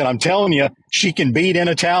Brandt, he said, I'm telling you, she can beat in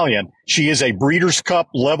Italian. She is a Breeders' Cup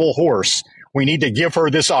level horse. We need to give her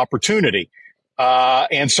this opportunity.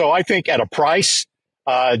 And so I think at a price,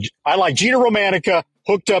 I like Gina Romantica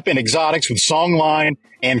hooked up in exotics with Songline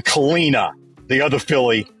and Kalina, the other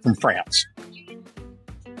filly from France.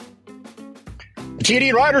 The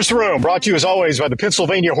TDN Riders Room, brought to you as always by the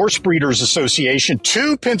Pennsylvania Horse Breeders Association.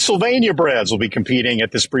 2 Pennsylvania breds will be competing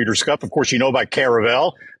at this Breeders' Cup. Of course, you know about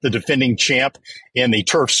Caravel, the defending champ in the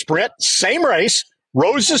turf sprint. Same race,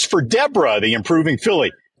 Roses for Deborah, the improving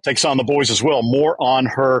filly, takes on the boys as well. More on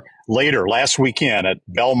her later. Last weekend at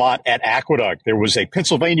Belmont at Aqueduct, there was a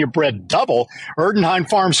Pennsylvania bred double. Erdenheim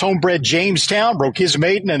Farms homebred Jamestown broke his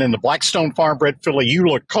maiden, and then the Blackstone Farm bred filly You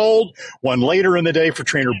Look Cold won later in the day for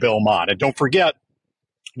trainer Belmont. And don't forget,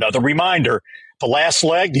 another reminder, the last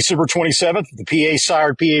leg, December 27th, the PA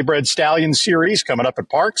Sired PA Bred Stallion Series coming up at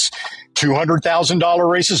Parks. $200,000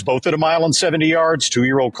 races, both at 1 mile and 70 yards,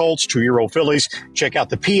 2-year-old colts, 2-year-old fillies. Check out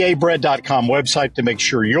the PABred.com website to make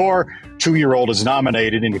sure your 2-year-old is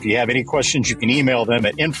nominated. And if you have any questions, you can email them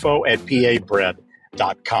at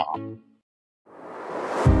info@PABred.com.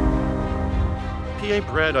 PA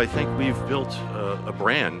Bred, I think we've built a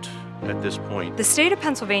brand at this point. The state of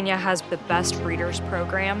Pennsylvania has the best breeders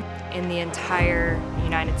program in the entire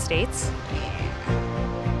United States.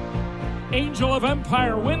 Angel of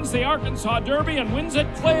Empire wins the Arkansas Derby and wins it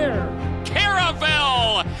clear.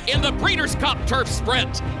 Caravel in the Breeders' Cup Turf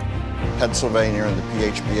Sprint. Pennsylvania and the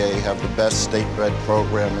PHBA have the best state-bred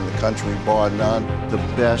program in the country, bar none. The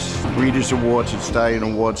best Breeders' Awards and Stallion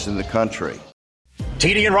Awards in the country.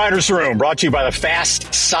 TDN Riders Room, brought to you by the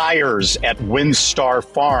Fast Sires at Windstar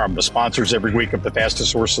Farm, the sponsors every week of the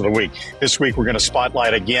Fastest Horse of the Week. This week, we're going to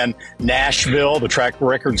spotlight again Nashville, the track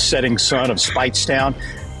record-setting son of Speightstown.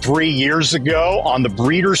 3 years ago on the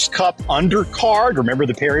Breeders' Cup undercard. Remember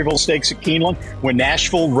the Perryville Stakes at Keeneland when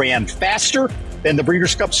Nashville ran faster than the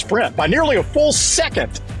Breeders' Cup Sprint by nearly a full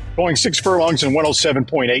second, going 6 furlongs in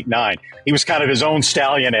 107.89. He was kind of his own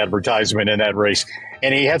stallion advertisement in that race.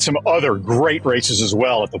 And he had some other great races as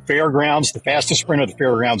well at the fairgrounds, the fastest sprint at the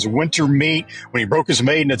fairgrounds winter meet when he broke his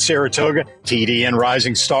maiden at Saratoga. TDN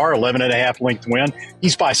Rising Star, 11.5 length win.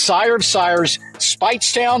 He's by Sire of Sires,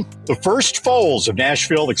 Speightstown, the first foals of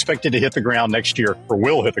Nashville, expected to hit the ground next year, or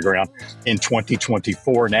will hit the ground in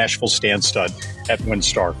 2024. Nashville Stand Stud at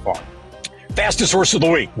WinStar Farm. Fastest horse of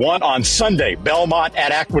the week, won on Sunday, Belmont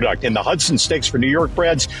at Aqueduct in the Hudson Stakes for New York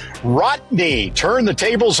breds. Rodney turned the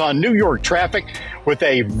tables on New York traffic with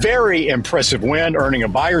a very impressive win, earning a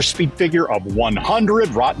Beyer speed figure of 100.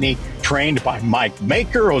 Rodney, trained by Mike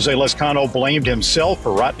Maker. Jose Lescano blamed himself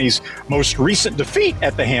for Rodney's most recent defeat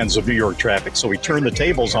at the hands of New York traffic, so he turned the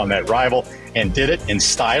tables on that rival and did it in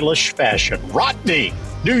stylish fashion. Rodney,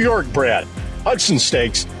 New York bred, Hudson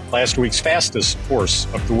Stakes, last week's fastest horse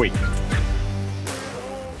of the week.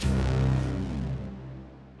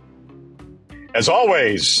 As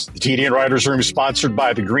always, the TDN Writers Room is sponsored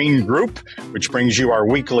by the Green Group, which brings you our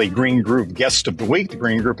weekly Green Group Guest of the Week. The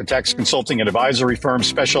Green Group, a tax consulting and advisory firm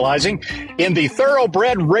specializing in the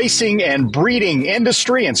thoroughbred racing and breeding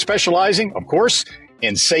industry and specializing, of course,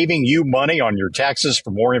 in saving you money on your taxes.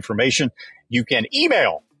 For more information, you can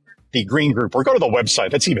email the Green Group or go to the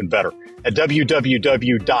website. That's even better at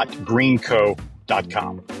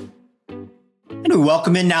www.greenco.com. And we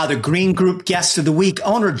welcome in now the Green Group Guest of the Week.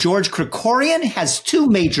 Owner George Krikorian has 2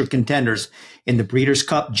 major contenders in the Breeders'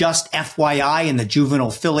 Cup, Just FYI in the Juvenile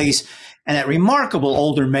Fillies, and that remarkable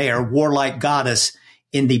older mare, Warlike Goddess,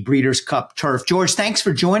 in the Breeders' Cup Turf. George, thanks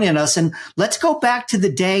for joining us. And let's go back to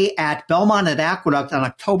the day at Belmont at Aqueduct on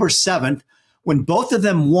October 7th, when both of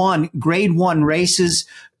them won Grade 1 races.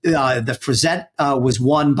 The Frizette was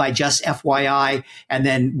won by Just FYI, and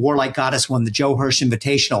then Warlike Goddess won the Joe Hirsch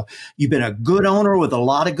Invitational. You've been a good owner with a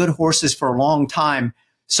lot of good horses for a long time.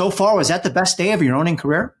 So far, was that the best day of your owning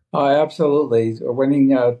career? Absolutely.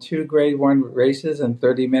 Winning 2 Grade 1 races in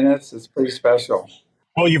 30 minutes is pretty special.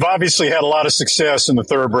 Well, you've obviously had a lot of success in the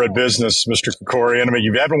thoroughbred business, Mr. Krikorian. I mean,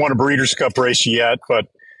 you haven't won a Breeders' Cup race yet, but,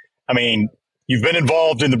 I mean, you've been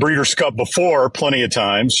involved in the Breeders' Cup before plenty of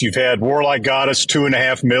times. You've had Warlike Goddess,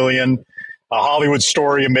 $2.5 million, a Hollywood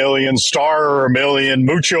Story, $1 million, Star, $1 million,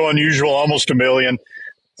 Mucho Unusual, almost $1 million.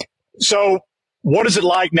 So what is it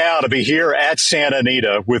like now to be here at Santa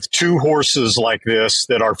Anita with 2 horses like this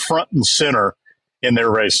that are front and center in their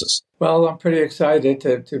races? Well, I'm pretty excited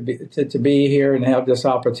to be here and have this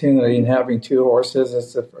opportunity and having 2 horses.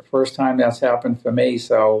 It's the first time that's happened for me,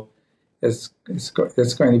 so it's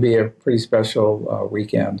going to be a pretty special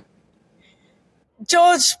weekend.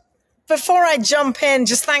 George, before I jump in,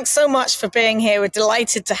 just thanks so much for being here. We're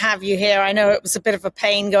delighted to have you here. I know it was a bit of a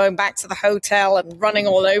pain going back to the hotel and running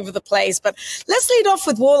all over the place, but let's lead off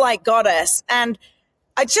with Warlike Goddess. And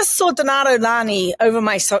I just saw Donato Lani over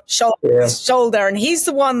my shoulder, and he's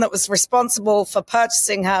the one that was responsible for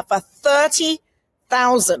purchasing her for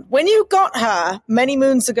 $30,000. When you got her many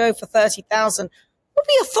moons ago for $30,000, what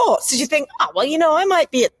were your thoughts? Did you think, I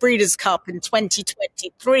might be at Breeders' Cup in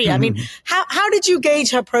 2023? I mean, how did you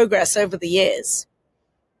gauge her progress over the years?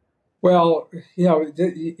 Well,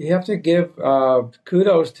 you have to give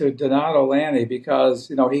kudos to Donato Lani because,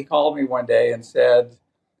 he called me one day and said,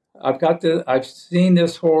 I've seen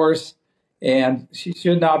this horse and she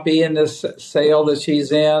should not be in this sale that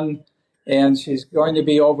she's in, and she's going to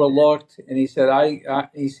be overlooked. And he said, I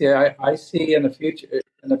see in the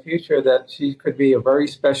future that she could be a very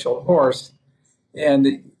special horse. And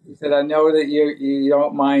he said, I know that you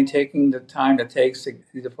don't mind taking the time it takes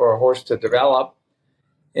for a horse to develop.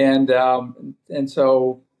 And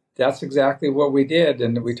so that's exactly what we did.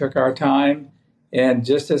 And we took our time. And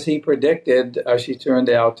just as he predicted, she turned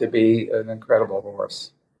out to be an incredible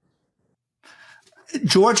horse.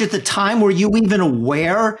 George, at the time, were you even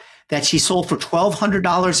aware that she sold for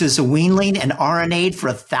 $1,200 as a weanling and RNA'd for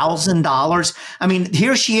 $1,000? I mean,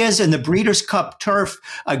 here she is in the Breeders' Cup Turf,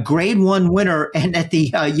 a Grade 1 winner, and at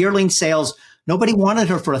the yearling sales, nobody wanted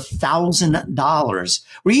her for $1,000.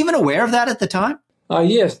 Were you even aware of that at the time?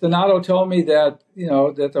 Yes, Donato told me that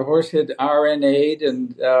that the horse had RNA'd,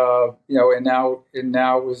 and now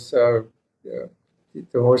was the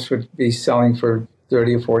horse would be selling for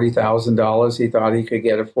 $30,000 or $40,000. He thought he could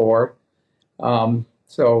get it for.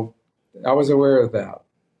 So I was aware of that.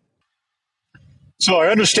 So I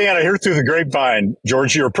understand, I hear through the grapevine,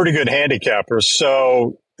 George, you're a pretty good handicapper.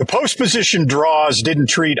 So the post position draws didn't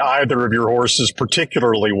treat either of your horses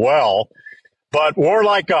particularly well. But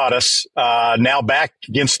Warlike Goddess, now back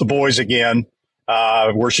against the boys again,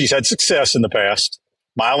 where she's had success in the past.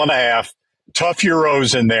 1.5 miles. Tough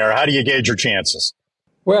Euros in there. How do you gauge your chances?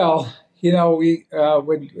 Well,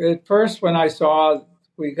 at first when I saw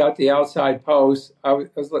we got the outside post, I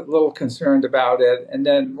was a little concerned about it, and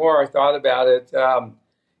then more I thought about it.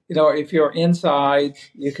 If you're inside,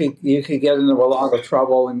 you could get into a lot of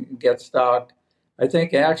trouble and get stuck. I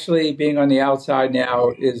think actually being on the outside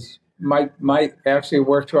now might actually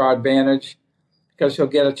work to our advantage, because she'll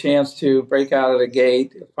get a chance to break out of the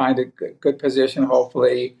gate, find a good position,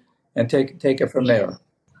 hopefully, and take it from there.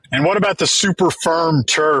 And what about the super firm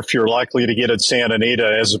turf you're likely to get at Santa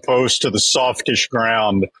Anita as opposed to the softish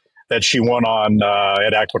ground that she won on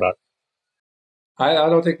at Aqueduct? I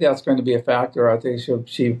don't think that's going to be a factor. I think she'll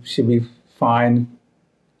be fine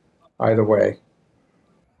either way.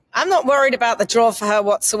 I'm not worried about the draw for her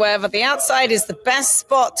whatsoever. The outside is the best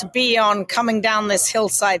spot to be on coming down this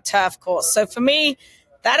hillside turf course. So for me,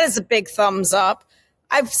 that is a big thumbs up.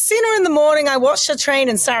 I've seen her in the morning. I watched her train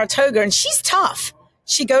in Saratoga, and she's tough.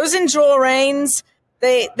 She goes in draw reins.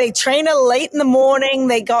 They train her late in the morning.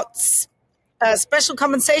 They got special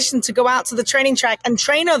compensation to go out to the training track and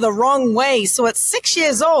train her the wrong way. So at 6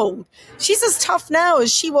 years old, she's as tough now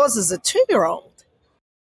as she was as a 2-year-old.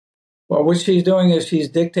 Well, what she's doing is she's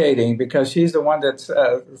dictating, because she's the one that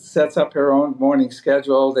sets up her own morning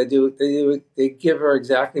schedule. They give her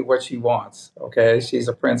exactly what she wants. Okay, she's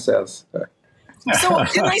a princess. So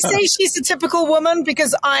can I say she's a typical woman?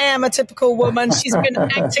 Because I am a typical woman. She's been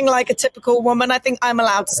acting like a typical woman. I think I'm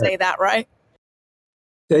allowed to say that, right?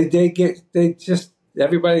 Everybody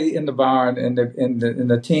in the barn and in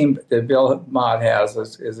the team that Bill Mott has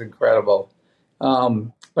is incredible.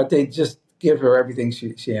 But they just give her everything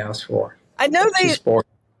she asks for. I know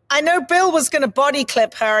Bill was going to body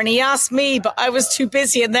clip her, and he asked me, but I was too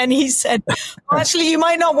busy. And then he said, well, actually, you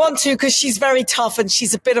might not want to, because she's very tough and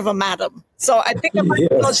she's a bit of a madam. So I think I might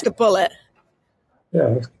dodge the bullet.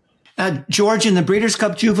 Yeah. George, in the Breeders'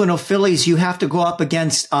 Cup Juvenile Fillies, you have to go up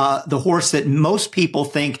against the horse that most people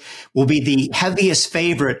think will be the heaviest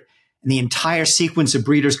favorite in the entire sequence of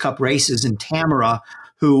Breeders' Cup races, in Tamara,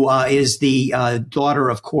 who is the daughter,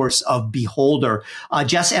 of course, of Beholder.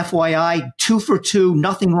 Just FYI, 2 for 2,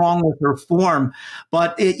 nothing wrong with her form.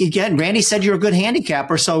 But again, Randy said you're a good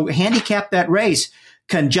handicapper, so handicap that race.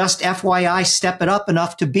 Can Just FYI step it up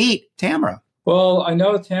enough to beat Tamara? Well, I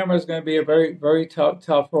know Tamara is going to be a very, very tough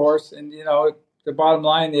horse. And, the bottom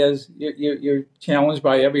line is you're challenged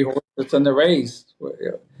by every horse that's in the race.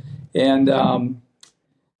 And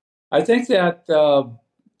I think that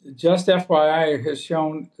Just FYI has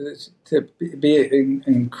shown to be an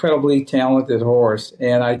incredibly talented horse.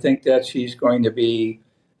 And I think that she's going to be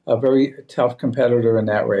a very tough competitor in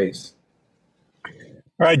that race.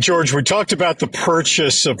 All right, George, we talked about the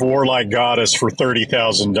purchase of Warlike Goddess for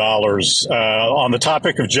 $30,000. On the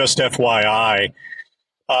topic of Just FYI,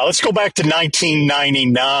 let's go back to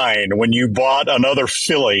 1999 when you bought another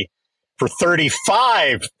filly for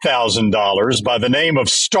 $35,000 by the name of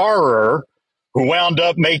Starer, who wound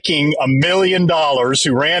up making $1 million,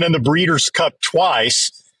 who ran in the Breeders' Cup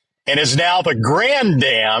twice, and is now the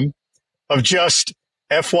granddam of Just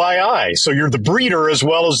FYI. So you're the breeder as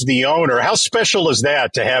well as the owner. How special is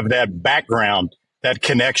that to have that background, that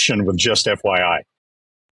connection with Just FYI?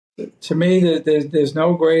 To me, there's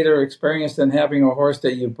no greater experience than having a horse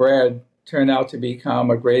that you bred turn out to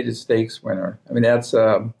become a graded stakes winner. I mean, that's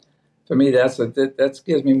for me, that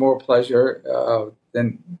gives me more pleasure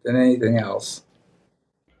than anything else.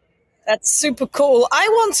 That's super cool. I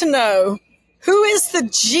want to know, who is the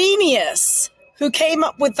genius who came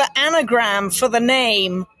up with the anagram for the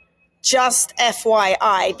name Just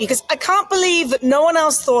FYI? Because I can't believe that no one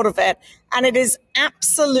else thought of it, and it is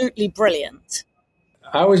absolutely brilliant.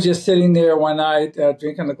 I was just sitting there one night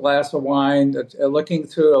drinking a glass of wine, looking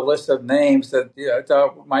through a list of names that I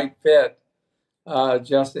thought might fit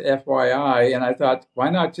Just FYI, and I thought, why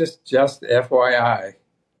not just FYI?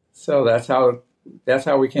 So that's how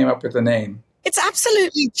we came up with the name. It's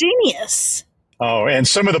absolutely genius. Oh, and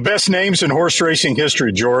some of the best names in horse racing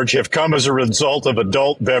history, George, have come as a result of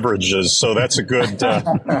adult beverages. So that's a good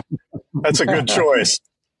choice.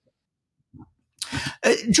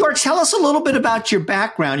 George, tell us a little bit about your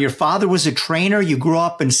background. Your father was a trainer. You grew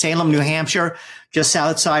up in Salem, New Hampshire, just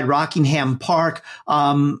outside Rockingham Park.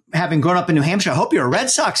 Having grown up in New Hampshire, I hope you're a Red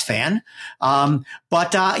Sox fan.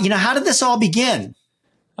 But how did this all begin?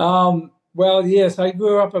 Well, yes, I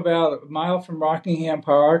grew up about a mile from Rockingham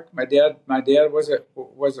Park. My dad was a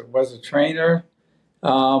trainer.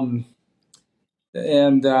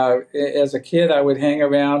 And as a kid, I would hang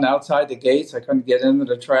around outside the gates. I couldn't get into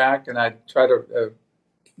the track, and I'd try to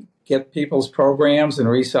get people's programs and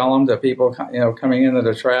resell them to people, coming into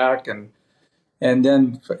the track. And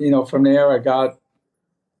then, from there, I got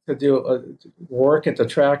to do work at the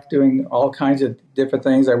track, doing all kinds of different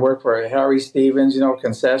things. I worked for Harry Stevens,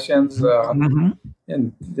 concessions, and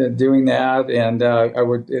doing that. And I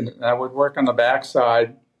would work on the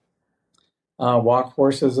backside, walk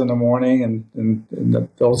horses in the morning, and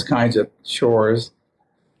those kinds of chores.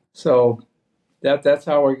 So that's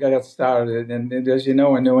how we got started. And as you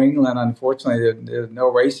know, in New England, unfortunately, there's no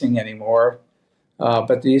racing anymore.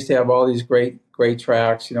 But they used to have all these great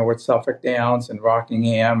tracks, with Suffolk Downs and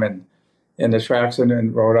Rockingham, and the tracks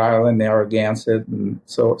in Rhode Island, Narragansett, and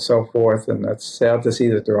so forth. And it's sad to see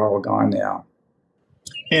that they're all gone now.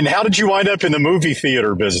 And how did you wind up in the movie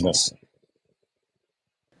theater business?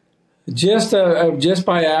 Just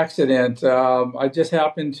by accident. I just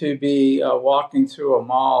happened to be walking through a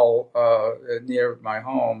mall near my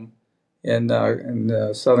home in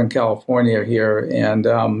Southern California here,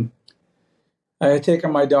 and I had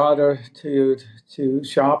taken my daughter to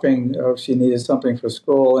shopping. She needed something for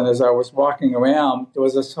school, and as I was walking around, there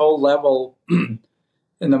was this whole level in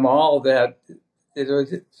the mall that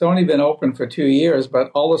it's only been open for 2 years, but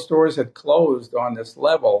all the stores had closed on this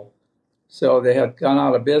level. So they had gone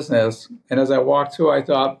out of business. And as I walked through, I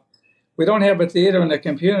thought, we don't have a theater in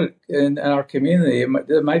our community.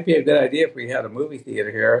 It might be a good idea if we had a movie theater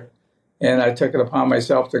here. And I took it upon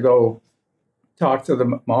myself to go talk to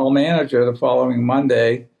the mall manager the following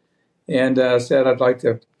Monday, and said I'd like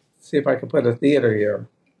to see if I could put a theater here.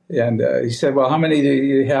 And he said, "Well, how many do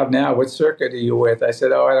you have now? What circuit are you with?" I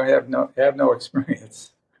said, "Oh, I don't have no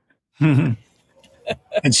experience."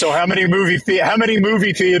 And so, how many movie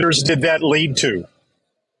theaters did that lead to?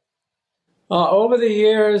 Over the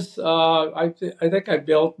years, I think I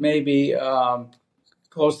built maybe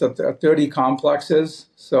close to 30 complexes.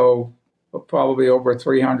 So probably over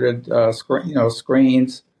 300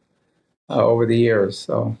 screens over the years.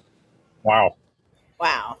 So, wow.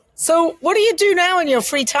 So, what do you do now in your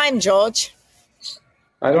free time, George?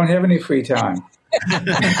 I don't have any free time.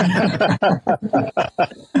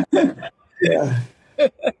 Yeah.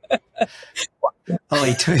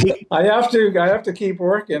 I have to keep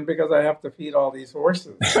working because I have to feed all these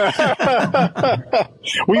horses.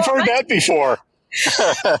 We've heard that before.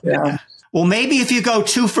 Yeah. Well, maybe if you go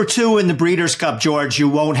 2 for 2 in the Breeders' Cup, George, you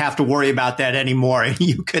won't have to worry about that anymore. And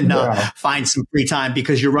you can find some free time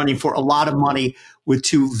because you're running for a lot of money with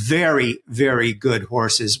 2 very, very good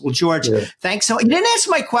horses. Well, George, thanks so much. You didn't answer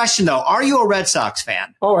my question, though. Are you a Red Sox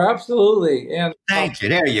fan? Oh, absolutely. And thank you.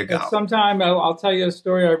 There you go. Sometime I'll tell you a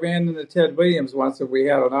story. I ran into Ted Williams once and we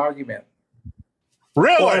had an argument.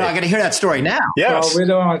 Really? Well, I'm not going to hear that story now. Yes. Well, we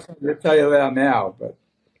don't want to tell you that now, but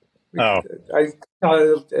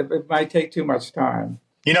it might take too much time.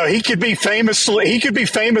 He could be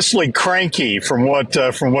famously cranky from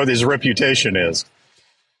what his reputation is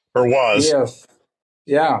or was. Yes.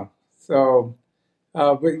 Yeah. So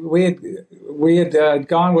we had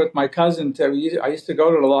gone with my cousin I used to go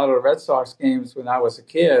to a lot of the Red Sox games when I was a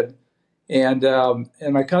kid, and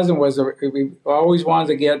my cousin we always wanted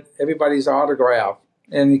to get everybody's autograph,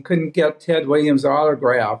 and he couldn't get Ted Williams'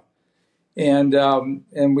 autograph. And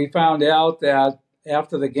we found out that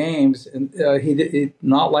after the games, he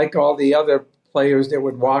not like all the other players that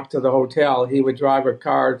would walk to the hotel, he would drive a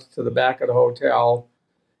car to the back of the hotel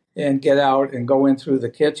and get out and go in through the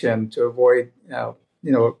kitchen to avoid,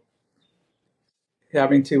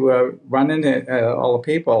 having to run into all the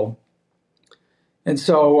people. And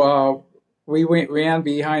so we ran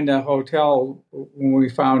behind the hotel when we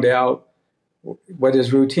found out what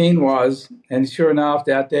his routine was, and sure enough,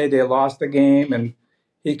 that day they lost the game, and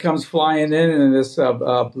he comes flying in this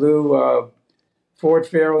blue Ford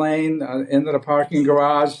Fairlane into the parking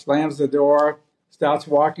garage, slams the door, starts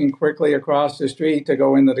walking quickly across the street to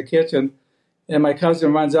go into the kitchen, and my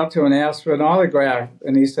cousin runs up to him and asks for an autograph,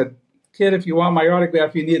 and he said, "Kid, if you want my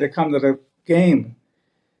autograph, you need to come to the game."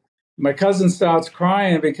 My cousin starts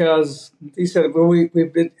crying because he said, "Well,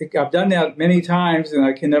 I've done that many times and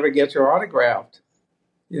I can never get your autographed,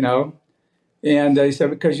 And he said,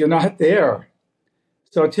 "Because you're not there."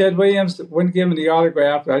 So Ted Williams wouldn't give him the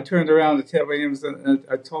autograph. I turned around to Ted Williams and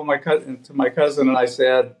I told my cousin, and I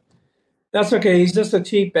said, "That's okay. He's just a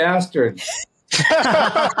cheap bastard."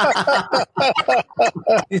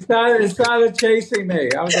 He started chasing me.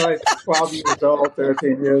 I was like 12 years old,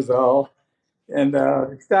 13 years old. And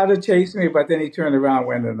he started chasing me, but then he turned around and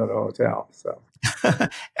went into the hotel. So,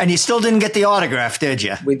 and you still didn't get the autograph, did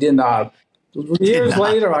you? We did not. Years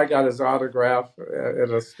later, I got his autograph at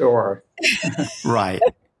a store. Right.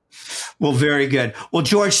 Well, very good. Well,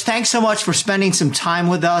 George, thanks so much for spending some time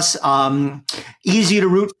with us. Easy to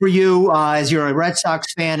root for you as you're a Red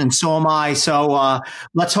Sox fan, and so am I. So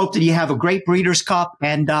let's hope that you have a great Breeders' Cup,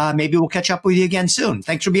 and maybe we'll catch up with you again soon.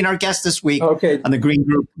 Thanks for being our guest this week on the Green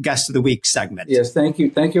Group Guest of the Week segment. Yes, thank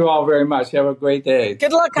you. Thank you all very much. Have a great day.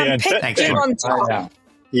 Good luck on picking on top.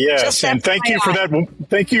 Yes, and thank you for that.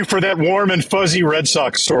 Thank you for that warm and fuzzy Red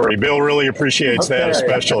Sox story. Bill really appreciates that,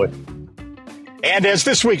 especially. And as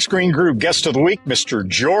this week's Green Group Guest of the Week, Mr.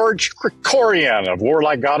 George Krikorian of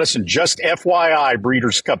Warlike Goddess, and just FYI,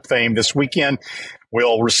 Breeders' Cup fame this weekend,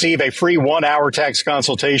 will receive a free 1-hour tax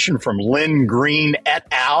consultation from Lynn Green et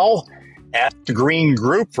al. At the Green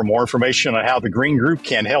Group. For more information on how the Green Group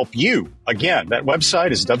can help you, again, that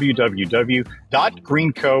website is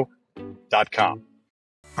www.greenco.com.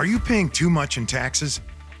 Are you paying too much in taxes?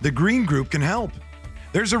 The Green Group can help.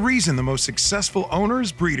 There's a reason the most successful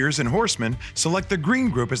owners, breeders, and horsemen select the Green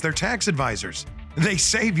Group as their tax advisors. They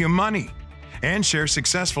save you money and share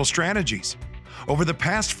successful strategies. Over the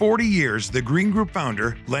past 40 years, the Green Group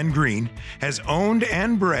founder, Len Green, has owned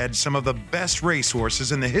and bred some of the best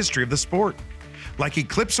racehorses in the history of the sport, like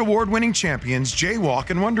Eclipse Award-winning champions Jaywalk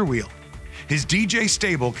and Wonder Wheel. His DJ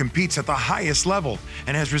stable competes at the highest level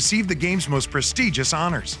and has received the game's most prestigious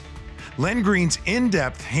honors. Len Green's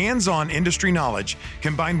in-depth, hands-on industry knowledge,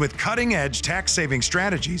 combined with cutting-edge tax-saving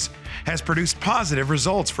strategies, has produced positive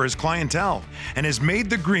results for his clientele and has made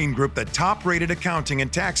the Green Group the top-rated accounting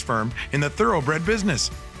and tax firm in the thoroughbred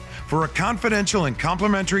business. For a confidential and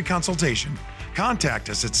complimentary consultation, contact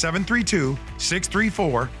us at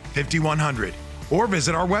 732-634-5100 or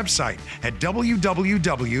visit our website at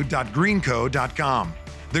www.greenco.com.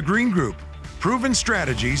 The Green Group, proven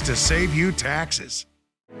strategies to save you taxes.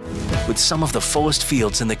 With some of the fullest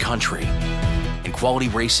fields in the country and quality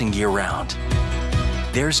racing year-round,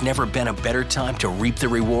 there's never been a better time to reap the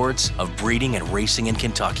rewards of breeding and racing in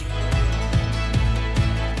Kentucky.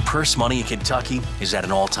 Purse money in Kentucky is at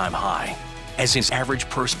an all-time high, as is average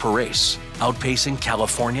purse per race, outpacing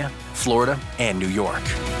California, Florida, and New York.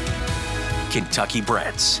 Kentucky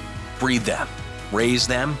breds. Breed them, raise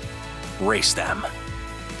them, race them.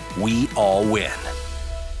 We all win.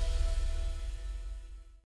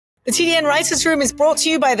 The TDN Writers' Room is brought to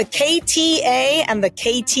you by the KTA and the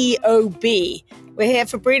KTOB. We're here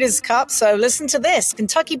for Breeders' Cup, so listen to this.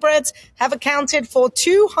 Kentucky breds have accounted for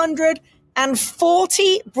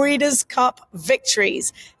 240 Breeders' Cup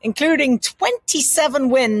victories, including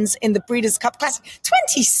 27 wins in the Breeders' Cup Classic.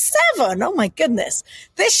 27! Oh my goodness.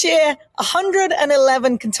 This year,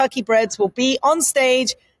 111 Kentucky breds will be on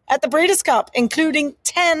stage at the Breeders' Cup, including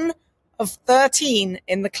 10 of 13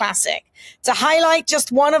 in the Classic. To highlight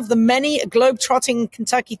just one of the many globe-trotting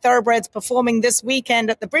Kentucky thoroughbreds performing this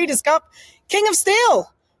weekend at the Breeders' Cup, King of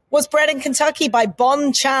Steel was bred in Kentucky by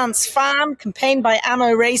Bon Chance Pham, campaigned by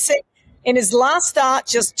Ammo Racing. In his last start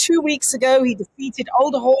just 2 weeks ago, he defeated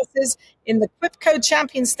older horses in the Quipco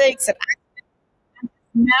Champion Stakes at Acton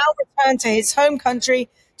and now returned to his home country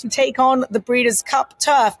to take on the Breeders' Cup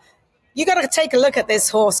turf. You got to take a look at this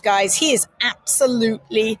horse, guys. He is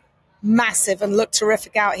absolutely massive and look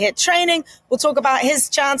terrific out here training. We'll talk about his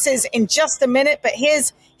chances in just a minute, but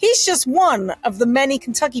he's just one of the many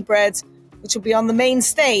Kentucky breds which will be on the main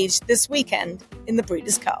stage this weekend in the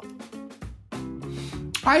Breeders' Cup.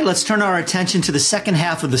 All right, let's turn our attention to the second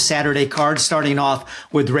half of the Saturday card, starting off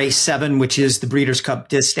with race 7, which is the Breeders' Cup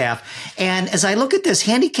Distaff. And as I look at this,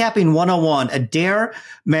 handicapping 101, Adair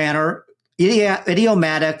Manor,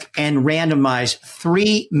 idiomatic, and randomized,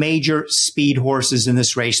 3 major speed horses in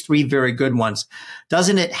this race, 3 very good ones.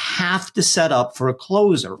 Doesn't it have to set up for a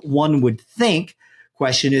closer? One would think.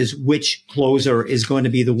 Question is, which closer is going to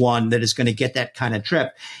be the one that is going to get that kind of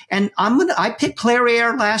trip? And I picked Claire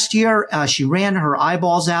Air last year. She ran her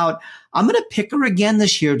eyeballs out. I'm going to pick her again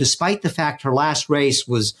this year, despite the fact her last race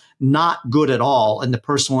was not good at all in the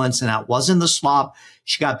personal incident. It was in the slop.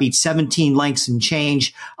 She got beat 17 lengths and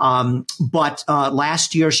change. But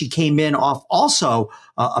last year she came in off also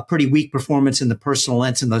a pretty weak performance in the personal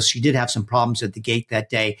incident, though she did have some problems at the gate that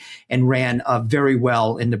day and ran very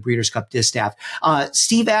well in the Breeders' Cup Distaff.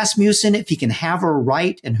 Steve Asmussen, if he can have her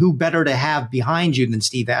right, and who better to have behind you than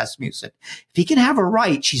Steve Asmussen? If he can have her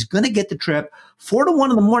right, she's going to get the trip. 4-1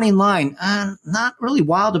 in the morning line. Not really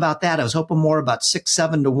wild about that. I was hoping more about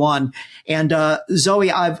 6-7-1. And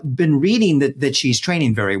Zoe, I've been reading that she's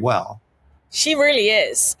training very well. She really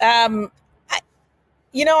is. I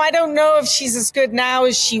don't know if she's as good now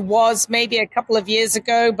as she was maybe a couple of years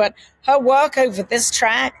ago, but her work over this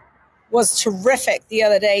track was terrific the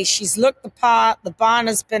other day. She's looked the part. The barn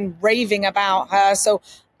has been raving about her. So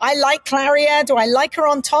I like Clariere. Do I like her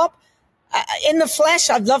on top? In the flesh,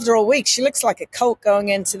 I've loved her all week. She looks like a colt going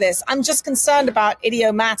into this. I'm just concerned about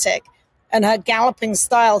Idiomatic and her galloping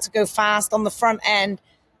style to go fast on the front end.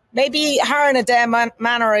 Maybe her and Adair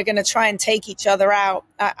Manor are going to try and take each other out.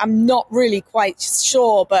 I'm not really quite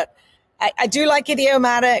sure, but I do like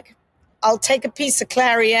Idiomatic. I'll take a piece of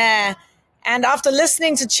Clariere. And after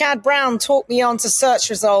listening to Chad Brown talk me on to search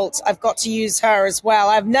results, I've got to use her as well.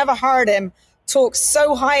 I've never heard him talk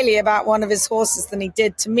so highly about one of his horses than he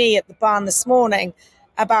did to me at the barn this morning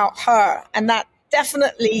about her. And that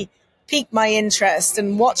definitely piqued my interest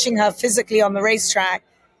in watching her physically on the racetrack.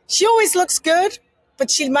 She always looks good, but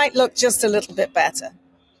she might look just a little bit better.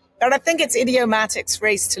 But I think it's Idiomatic's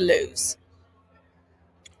race to lose.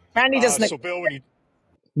 Randy doesn't. So, Bill,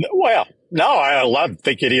 I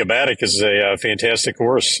think Idiomatic is a fantastic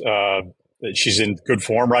horse. She's in good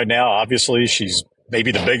form right now. Obviously, she's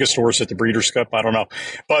maybe the biggest horse at the Breeders' Cup. I don't know.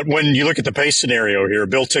 But when you look at the pace scenario here,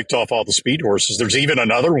 Bill ticked off all the speed horses. There's even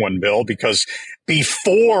another one, Bill, because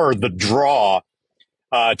before the draw,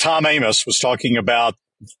 Tom Amos was talking about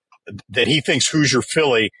that he thinks Hoosier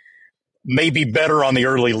Philly may be better on the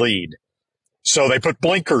early lead. So they put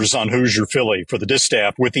blinkers on Hoosier Philly for the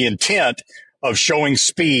distaff with the intent of showing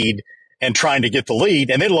speed and trying to get the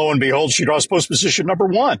lead. And then lo and behold, she draws post position number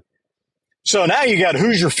 1. So now you got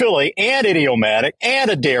Hoosier Philly and Idiomatic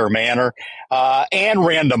and Adair Manor and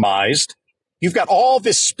randomized. You've got all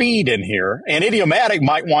this speed in here, and Idiomatic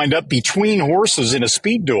might wind up between horses in a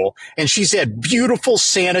speed duel. And she's had beautiful,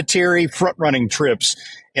 sanitary, front-running trips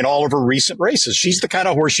in all of her recent races. She's the kind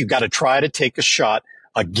of horse you've got to try to take a shot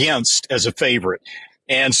against as a favorite.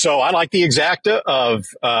 And so I like the exacta of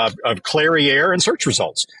Clariere and search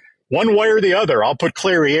results. One way or the other, I'll put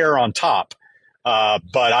Clariere on top.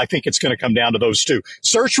 But I think it's going to come down to those two.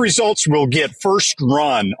 Search results will get first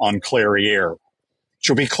run on Clariere.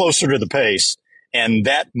 She'll be closer to the pace, and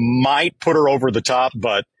that might put her over the top.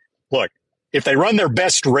 But look, if they run their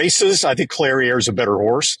best races, I think Clariere is a better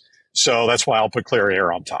horse. So that's why I'll put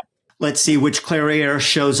Clariere on top. Let's see which Clariere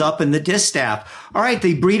shows up in the distaff. All right,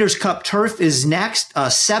 the Breeders' Cup Turf is next.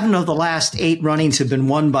 7 of the last 8 runnings have been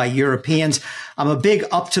won by Europeans. I'm a big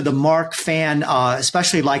Up to the Mark fan,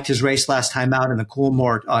 especially liked his race last time out in the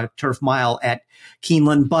Coolmore Turf Mile at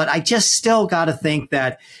Keeneland. But I just still got to think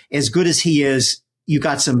that as good as he is, you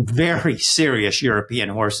got some very serious European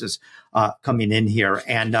horses coming in here.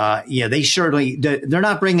 And they certainly, they're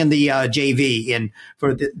not bringing the JV in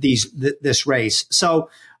for this race. So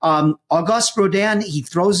Auguste Rodin, he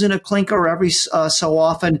throws in a clinker every so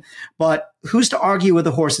often, but who's to argue with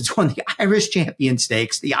a horse that's won the Irish Champion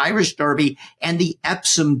Stakes, the Irish Derby, and the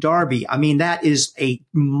Epsom Derby? I mean, that is a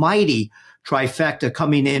mighty trifecta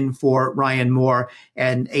coming in for Ryan Moore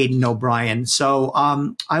and Aidan O'Brien. So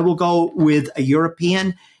I will go with a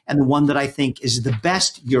European and the one that I think is the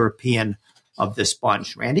best European of this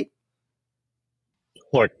bunch. Randy?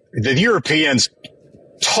 Look, the Europeans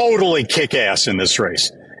totally kick ass in this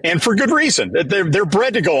race. And for good reason. They're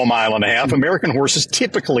bred to go a mile and a half. American horses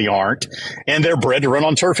typically aren't, and they're bred to run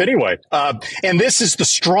on turf anyway. And this is the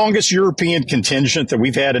strongest European contingent that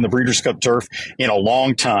we've had in the Breeders' Cup Turf in a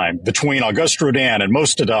long time, between Auguste Rodin and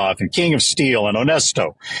Mostadov and King of Steel and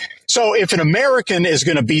Onesto. So if an American is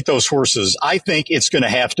going to beat those horses, I think it's going to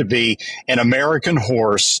have to be an American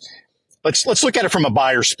horse. Let's look at it from a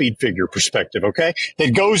buyer speed figure perspective, okay?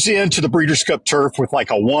 That goes into the Breeders' Cup Turf with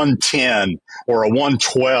like a 110 or a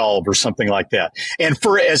 112 or something like that. And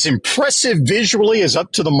for as impressive visually as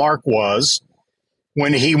Up to the Mark was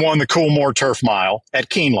when he won the Coolmore Turf Mile at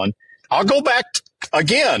Keeneland, I'll go back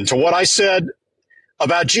again to what I said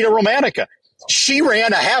about Gina Romanica. She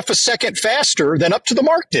ran a half a second faster than Up to the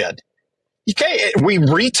Mark did. Okay, we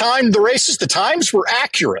retimed the races. The times were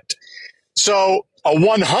accurate. So a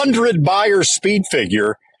 100 buyer speed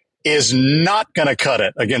figure is not going to cut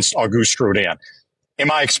it against Auguste Rodin.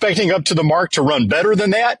 Am I expecting Up to the Mark to run better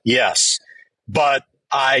than that? Yes. But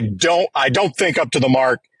I don't think Up to the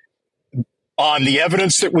Mark, on the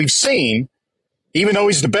evidence that we've seen, even though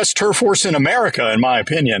he's the best turf horse in America, in my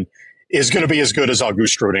opinion, is going to be as good as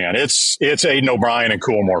Auguste Rodin. It's Aidan O'Brien and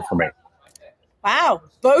Coolmore for me. Wow,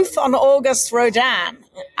 both on Auguste Rodin.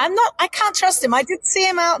 I can't trust him. I did see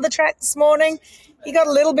him out on the track this morning. He got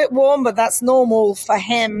a little bit warm, but that's normal for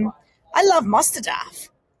him. I love Mostadov.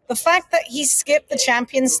 The fact that he skipped the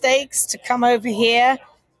Champion Stakes to come over here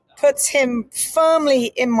puts him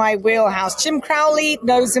firmly in my wheelhouse. Jim Crowley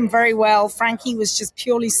knows him very well. Frankie was just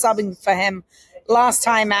purely subbing for him last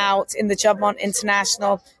time out in the Jubbmont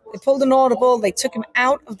International. They pulled an audible. They took him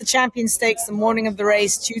out of the Champion Stakes the morning of the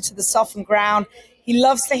race due to the softened ground. He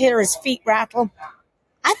loves to hear his feet rattle.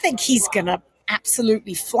 I think he's going to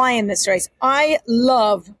absolutely fly in this race. I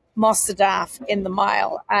love Mostadaf in the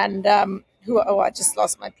mile. And I just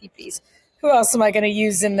lost my PPs. Who else am I going to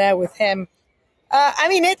use in there with him?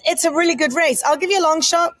 It's a really good race. I'll give you a long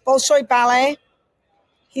shot. Bolshoi Ballet.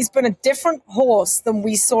 He's been a different horse than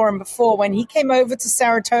we saw him before. When he came over to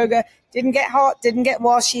Saratoga, didn't get hot, didn't get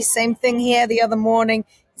washy. Same thing here the other morning.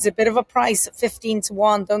 He's a bit of a price at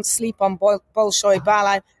 15-1. Don't sleep on Bolshoi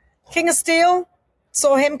Ballet. King of Steel,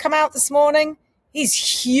 saw him come out this morning. He's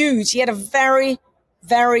huge. He had a very,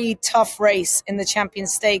 very tough race in the Champion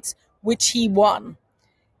Stakes, which he won.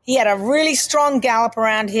 He had a really strong gallop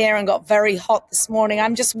around here and got very hot this morning.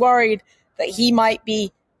 I'm just worried that he might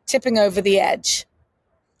be tipping over the edge.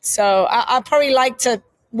 So I'd probably like to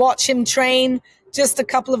watch him train just a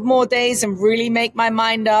couple of more days and really make my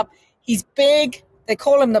mind up. He's big. They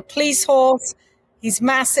call him the police horse. He's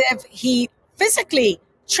massive. He physically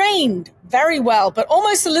trained very well, but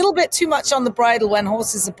almost a little bit too much on the bridle when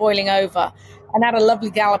horses are boiling over, and had a lovely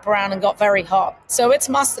gallop around and got very hot. So it's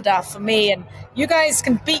Mostadaf for me, and you guys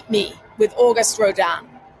can beat me with Auguste Rodin.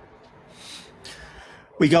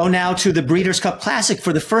 We go now to the Breeders' Cup Classic.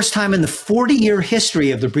 For the first time in the 40-year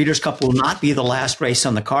history of the Breeders' Cup will not be the last race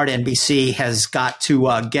on the card. NBC has got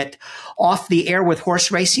to get off the air with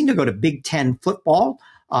horse racing to go to Big Ten football.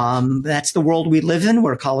 That's the world we live in,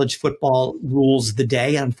 where college football rules the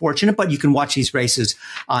day. Unfortunate, but you can watch these races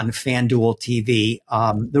on FanDuel TV.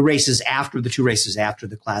 The two races after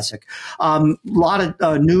the Classic. A lot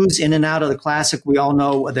of news in and out of the Classic. We all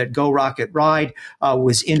know that Go Rocket Ride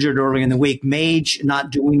was injured early in the week. Mage not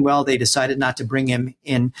doing well. They decided not to bring him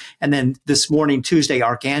in. And then this morning, Tuesday,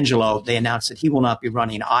 Arcangelo, they announced that he will not be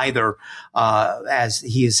running either, as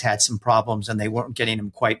he has had some problems and they weren't getting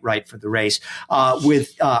him quite right for the race.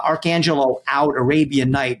 With Arcangelo out,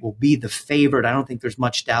 Arabian Night will be the favorite. I don't think there's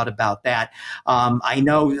much doubt about that. I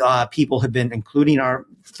know people have been, including our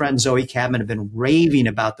friend Zoe Cadman, have been raving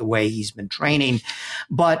about the way he's been training.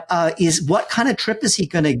 But what kind of trip is he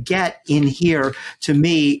going to get in here? To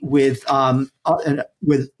me, with he's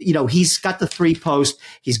got the 3-post.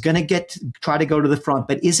 He's going to try to go to the front,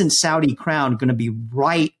 but isn't Saudi Crown going to be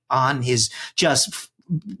right on his just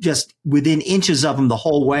within inches of him the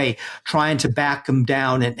whole way, trying to back him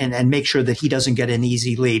down and make sure that he doesn't get an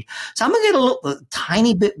easy lead. So I'm going to get a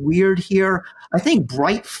tiny bit weird here. I think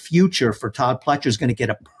Bright Future for Todd Pletcher is going to get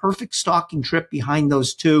a perfect stalking trip behind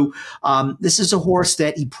those two. This is a horse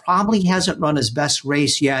that he probably hasn't run his best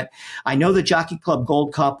race yet. I know the Jockey Club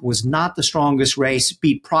Gold Cup was not the strongest race,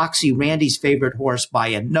 beat Proxy, Randy's favorite horse, by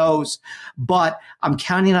a nose, but I'm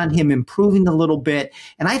counting on him improving a little bit.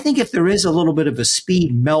 And I think if there is a little bit of a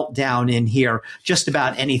speed meltdown in here, just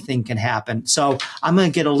about anything can happen. So I'm going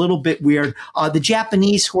to get a little bit weird. The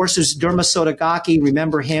Japanese horses, Derma Sotogaki,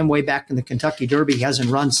 remember him way back in the Kentucky Derby. He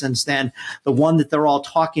hasn't run since then. The one that they're all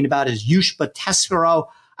talking about is Yushpa Tessero.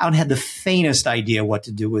 I don't have the faintest idea what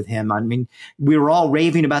to do with him. I mean, we were all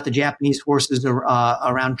raving about the Japanese horses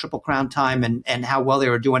around Triple Crown time and how well they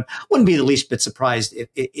were doing. Wouldn't be the least bit surprised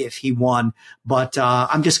if he won. But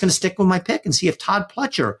I'm just going to stick with my pick and see if Todd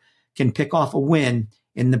Pletcher can pick off a win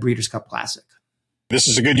in the Breeders' Cup Classic. This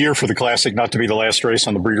is a good year for the Classic not to be the last race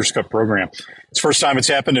on the Breeders' Cup program. It's the first time it's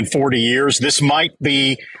happened in 40 years. This might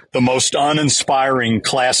be the most uninspiring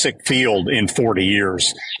Classic field in 40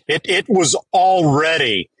 years. It was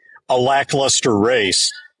already a lackluster race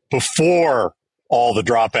before all the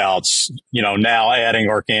dropouts, now adding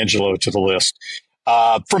Arcangelo to the list.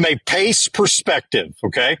 From a pace perspective,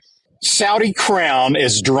 okay, Saudi Crown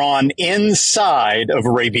is drawn inside of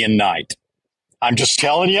Arabian Night. I'm just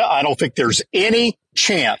telling you, I don't think there's any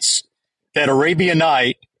chance that Arabian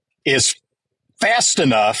Night is fast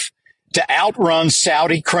enough to outrun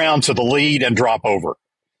Saudi Crown to the lead and drop over.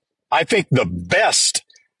 I think the best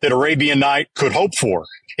that Arabian Night could hope for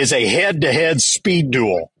is a head-to-head speed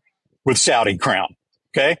duel with Saudi Crown,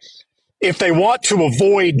 okay? If they want to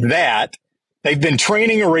avoid that, they've been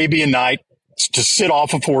training Arabian Night to sit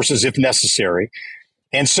off of horses if necessary,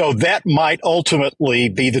 and so that might ultimately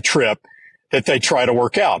be the trip that they try to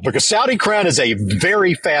work out, because Saudi Crown is a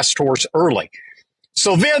very fast horse early.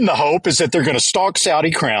 So then the hope is that they're going to stalk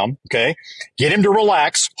Saudi Crown, okay, get him to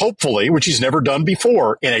relax, hopefully, which he's never done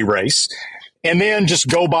before in a race, and then just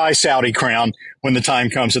go by Saudi Crown when the time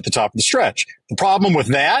comes at the top of the stretch. The problem with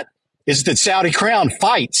that is that Saudi Crown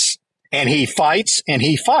fights, and he fights, and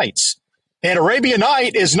he fights. And Arabian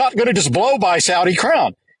Night is not going to just blow by Saudi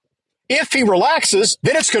Crown. If he relaxes,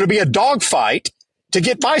 then it's going to be a dogfight to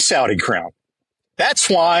get by Saudi Crown. That's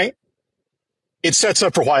why it sets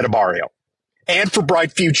up for White Abario and for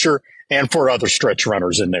Bright Future and for other stretch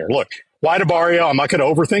runners in there. Look, White Abario, I'm not going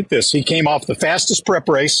to overthink this. He came off the fastest prep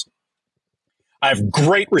race. I have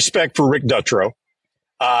great respect for Rick Dutrow.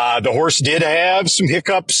 The horse did have some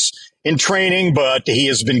hiccups in training, but he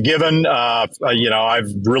has been given, I've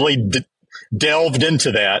really delved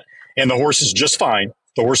into that, and the horse is just fine.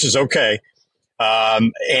 The horse is okay.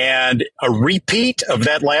 And a repeat of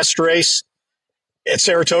that last race at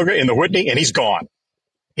Saratoga in the Whitney, and he's gone.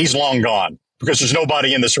 He's long gone because there's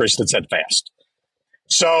nobody in this race that's that fast.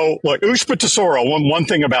 So, look, Ushba Tesoro, one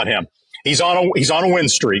thing about him, he's on a win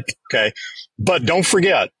streak, okay? But don't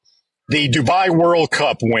forget, the Dubai World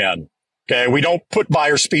Cup win, okay? We don't put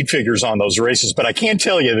Beyer speed figures on those races, but I can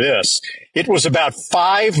tell you this. It was about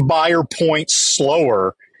 5 Beyer points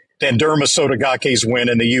slower than Derma Sotogake's win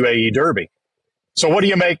in the UAE Derby. So what do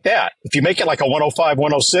you make that? If you make it like a 105,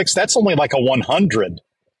 106, that's only like a 100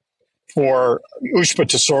 for Ushba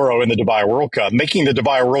Tesoro in the Dubai World Cup, making the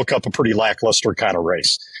Dubai World Cup a pretty lackluster kind of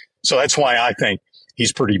race. So that's why I think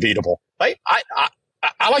he's pretty beatable.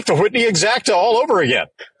 I like the Whitney Exacta all over again.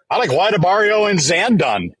 I like White Abario and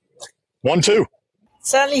Zandon. 1-2.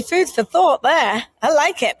 Certainly food for thought there. I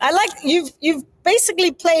like it. I like you've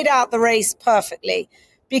basically played out the race perfectly,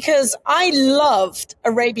 because I loved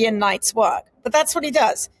Arabian Nights' work, but that's what he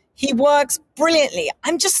does. He works brilliantly.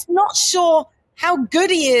 I'm just not sure how good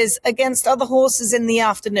he is against other horses in the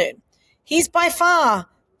afternoon. He's by far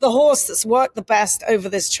the horse that's worked the best over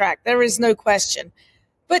this track. There is no question.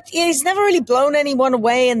 But he's never really blown anyone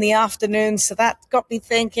away in the afternoon, so that got me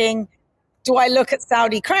thinking, do I look at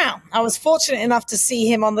Saudi Crown? I was fortunate enough to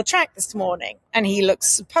see him on the track this morning, and he looks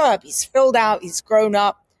superb. He's filled out, he's grown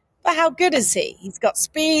up. But how good is he? He's got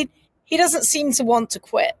speed. He doesn't seem to want to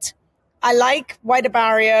quit. I like White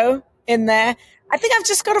Abario in there. I think I've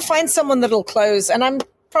just got to find someone that'll close, and I'm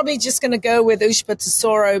probably just going to go with Ushba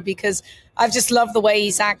Tesoro because I've just loved the way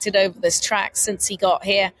he's acted over this track since he got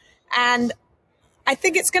here. And I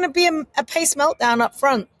think it's going to be a pace meltdown up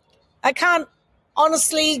front. I can't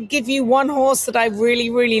honestly give you one horse that I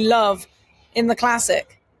really, really love in the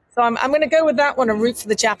Classic. So I'm going to go with that one and root for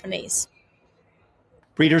the Japanese.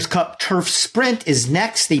 Breeders' Cup Turf Sprint is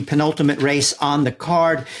next, the penultimate race on the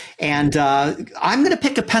card. And I'm going to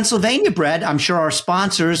pick a Pennsylvania bred. I'm sure our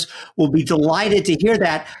sponsors will be delighted to hear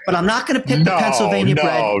that. But I'm not going to pick the Pennsylvania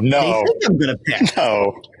bred. No. They think I'm going to pick.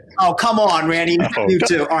 No. Oh, come on, Randy. You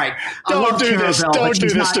too. All right. Don't do this. Don't do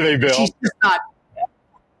this to me, Bill. She's just not.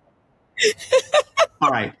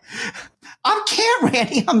 All right. I can't,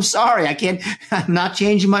 Randy. I'm sorry. I can't. I'm not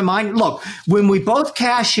changing my mind. Look, when we both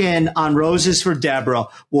cash in on Roses for Deborah,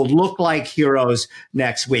 we'll look like heroes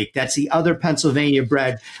next week. That's the other Pennsylvania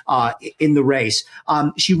bred in the race.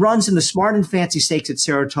 She runs in the Smart and Fancy Stakes at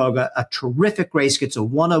Saratoga, a terrific race, gets a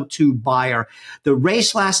 102 Beyer. The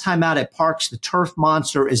race last time out at Parks, the Turf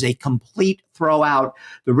Monster, is a complete throwout.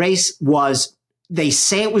 The race was, they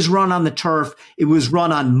say it was run on the turf. It was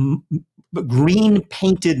run on green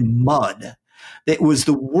painted mud. That was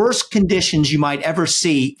the worst conditions you might ever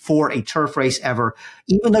see for a turf race ever.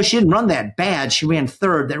 Even though she didn't run that bad, she ran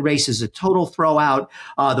third. That race is a total throwout.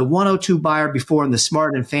 The 102 Beyer before in the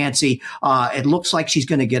Smart and Fancy. It looks like she's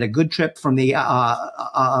going to get a good trip from the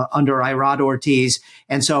under Irad Ortiz.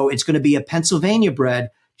 And so it's going to be a Pennsylvania bred,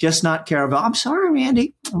 just not Caravel. I'm sorry,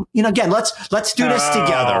 Randy. Again, let's do this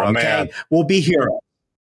together. Okay. Man. We'll be heroes.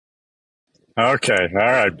 Okay. All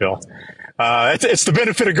right, Bill. It's the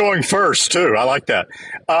benefit of going first too. I like that.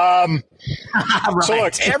 Right. So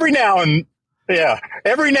look, every now and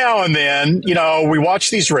then, we watch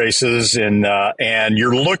these races and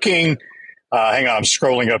you're looking, hang on, I'm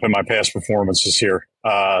scrolling up in my past performances here.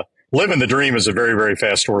 Living the Dream is a very, very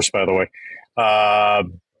fast horse, by the way.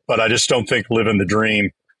 But I just don't think Living the Dream,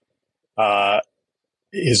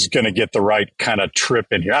 is going to get the right kind of trip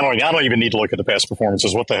in here. I don't even need to look at the past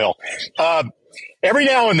performances. What the hell? Every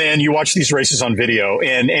now and then you watch these races on video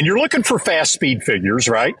and you're looking for fast speed figures,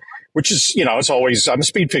 right? Which is, it's always, I'm a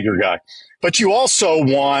speed figure guy, but you also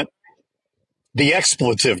want the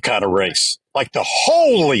expletive kind of race, like the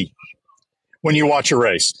holy when you watch a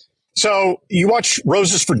race. So you watch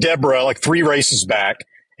Roses for Deborah, like 3 races back,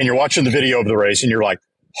 and you're watching the video of the race and you're like,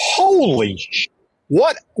 holy,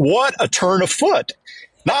 what a turn of foot.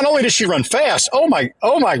 Not only does she run fast, oh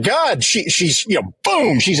my God, she's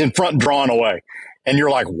boom, she's in front and drawn away. And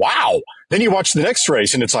you're like, wow. Then you watch the next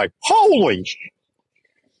race and it's like, holy.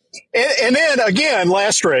 And then again,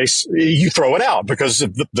 last race, you throw it out because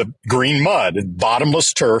of the green mud,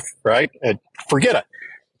 bottomless turf, right? And forget it.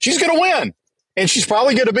 She's going to win. And she's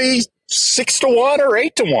probably going to be 6-1 or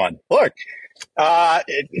 8-1. Look,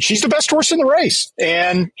 she's the best horse in the race.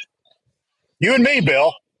 And You and me,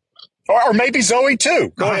 Bill. Or maybe Zoe,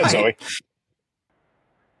 too. Go ahead, Zoe.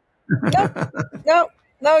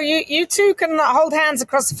 No, you two can hold hands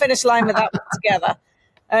across the finish line with that one together.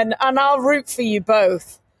 And I'll root for you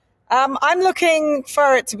both. I'm looking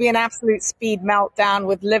for it to be an absolute speed meltdown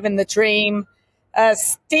with Living the Dream.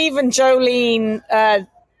 Steve and Jolene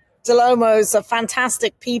Delomos are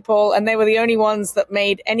fantastic people, and they were the only ones that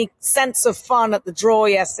made any sense of fun at the draw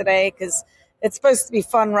yesterday, because it's supposed to be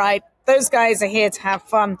fun, right? Those guys are here to have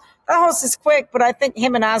fun. That horse is quick, but I think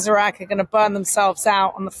him and Azarak are going to burn themselves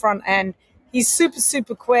out on the front end. He's super,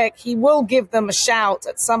 super quick. He will give them a shout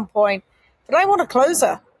at some point. But I want a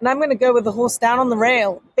closer, and I'm going to go with the horse down on the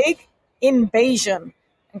rail. Big Invasion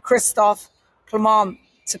and Christophe Clement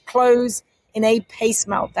to close in a pace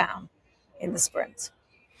meltdown in the sprint.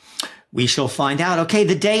 We shall find out. Okay,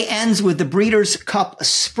 the day ends with the Breeders' Cup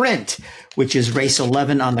Sprint, which is race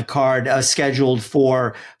 11 on the card, scheduled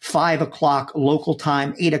for 5 o'clock local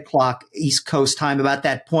time, 8 o'clock East Coast time. About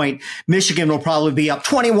that point, Michigan will probably be up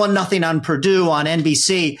 21-0 on Purdue on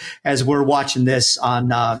NBC as we're watching this on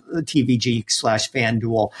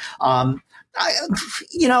TVG/FanDuel.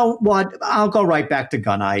 You know what? I'll go right back to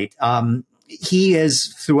Gunite. He is,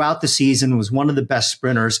 throughout the season, was one of the best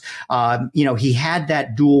sprinters. He had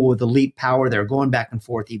that duel with Elite Power. They were going back and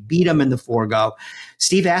forth. He beat him in the forego.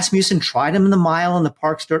 Steve Asmussen tried him in the mile, in the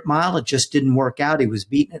Parks Dirt Mile. It just didn't work out. He was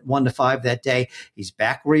beaten at 1-5 that day. He's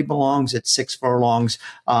back where he belongs at 6 furlongs.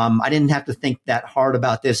 I didn't have to think that hard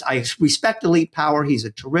about this. I respect Elite Power. He's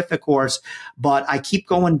a terrific horse, but I keep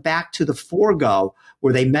going back to the forego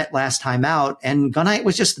where they met last time out, and Gunite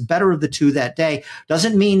was just the better of the two that day.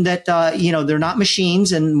 Doesn't mean that, they're not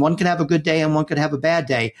machines, and one can have a good day and one could have a bad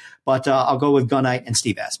day, but I'll go with Gunite and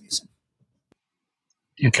Steve Asmussen.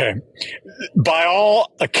 Okay. By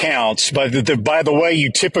all accounts, by the way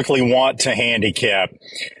you typically want to handicap,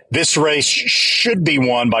 this race should be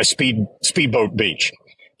won by Speedboat Beach,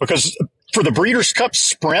 because for the Breeders' Cup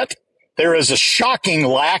Sprint, there is a shocking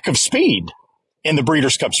lack of speed in the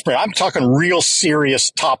Breeders' Cup Sprint. I'm talking real serious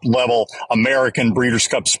top-level American Breeders'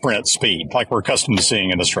 Cup Sprint speed, like we're accustomed to seeing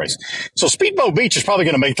in this race. So Speedboat Beach is probably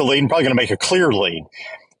going to make the lead and probably going to make a clear lead.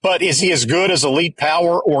 But is he as good as Elite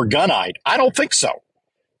Power or Gunite? I don't think so.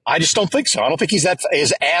 I just don't think so. I don't think he's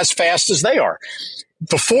as fast as they are.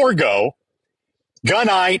 The forego,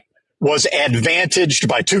 Gunite was advantaged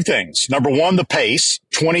by two things. Number one, the pace,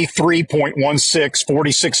 23.16,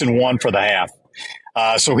 46-1 for the half.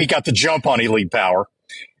 So he got the jump on Elite Power.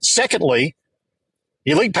 Secondly,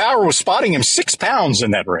 Elite Power was spotting him 6 pounds in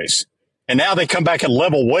that race. And now they come back at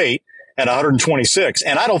level weight at 126.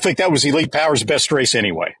 And I don't think that was Elite Power's best race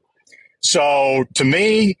anyway. So to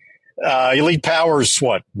me, Elite Power's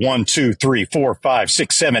 1, 2, 3, 4, 5,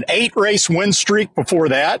 6, 7, 8 race win streak before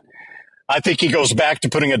that. I think he goes back to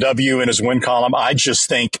putting a W in his win column. I just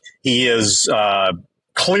think he is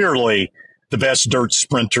clearly the best dirt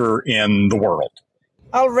sprinter in the world.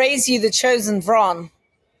 I'll raise you the Chosen Vron.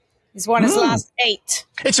 He's won his last 8.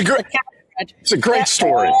 It's a great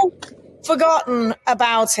story. All forgotten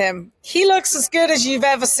about him. He looks as good as you've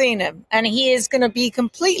ever seen him, and he is going to be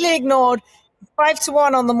completely ignored.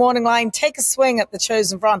 5-1 on the morning line. Take a swing at the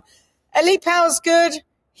Chosen Vron. Elite Power's good.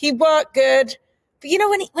 He worked good. But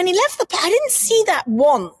when he left I didn't see that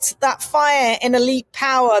fire in Elite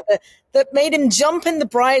Power that made him jump in the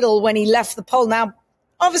bridle when he left the pole. Now,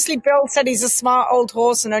 obviously, Bill said he's a smart old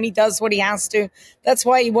horse and only does what he has to. That's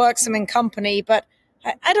why he works him in company. But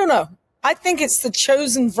I don't know. I think it's the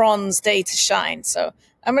Chosen Vron's day to shine. So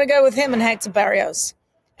I'm going to go with him and Hector Berrios.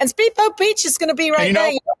 And Speedboat Beach is going to be right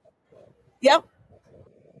there. Yep.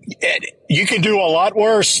 You can do a lot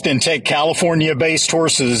worse than take California-based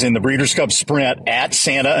horses in the Breeders' Cup Sprint at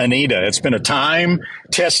Santa Anita. It's been a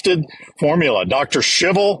time-tested formula. Dr.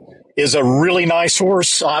 Schivel is a really nice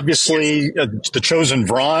horse. Obviously, the Chosen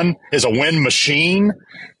Vron is a win machine.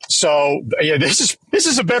 So this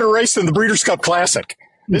is a better race than the Breeders' Cup Classic.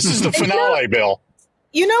 This is the finale, Bill.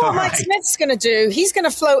 You know what Mike Smith's going to do? He's going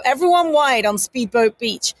to flow everyone wide on Speedboat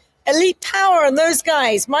Beach. Elite Power and those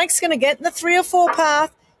guys. Mike's going to get in the 3 or 4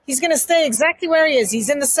 path. He's going to stay exactly where he is. He's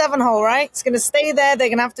in the 7 hole, right? He's going to stay there. They're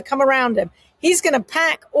going to have to come around him. He's going to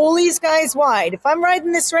pack all these guys wide. If I'm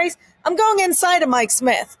riding this race, I'm going inside of Mike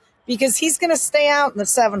Smith because he's going to stay out in the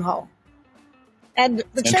 7 hole. And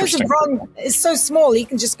the Chosen Vron is so small, he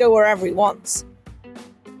can just go wherever he wants.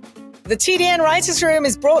 The TDN Writers Room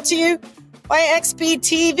is brought to you by XP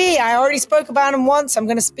TV. I already spoke about him once. I'm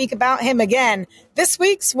going to speak about him again. This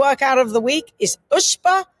week's workout of the week is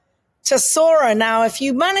Ushpa Tesora. Now, if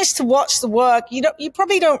you manage to watch the work, you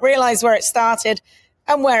probably don't realize where it started.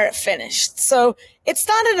 and where it finished. So it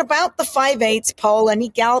started about the 5/8 pole, and he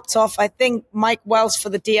galloped off. I think Mike Welch for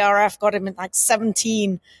the DRF got him in like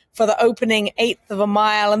 17 for the opening 1/8 of a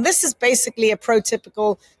mile. And this is basically a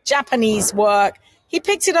prototypical Japanese work. He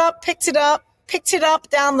picked it up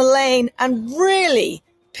down the lane, and really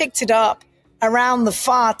picked it up around the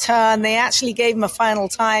far turn. They actually gave him a final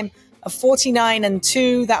time of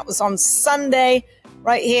 49.2. That was on Sunday,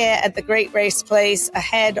 right here at the Great Race Place,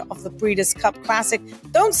 ahead of the Breeders' Cup Classic.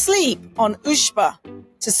 Don't sleep on Ushba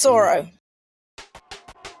Tesoro.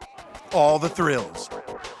 All the thrills.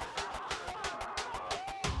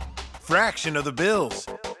 Fraction of the bills.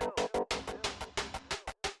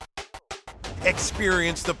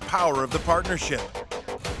 Experience the power of the partnership.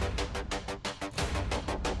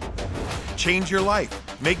 Change your life,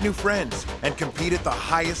 make new friends, and compete at the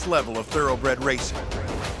highest level of thoroughbred racing.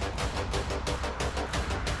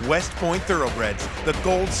 West Point Thoroughbreds, the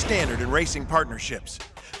gold standard in racing partnerships.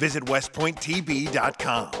 Visit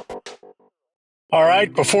westpointtb.com. All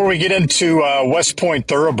right, before we get into West Point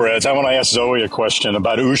Thoroughbreds, I want to ask Zoe a question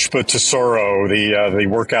about Ushba Tesoro, the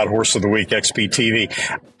workout horse of the week, XPTV.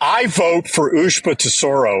 I vote for Ushba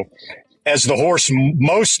Tesoro as the horse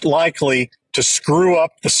most likely to screw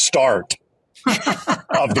up the start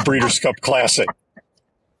of the Breeders' Cup Classic.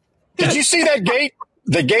 Did you see that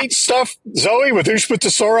the gate stuff, Zoe, with Ushba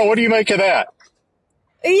Tesoro? What do you make of that?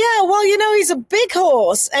 Yeah, well, he's a big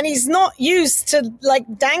horse, and he's not used to like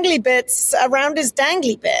dangly bits around his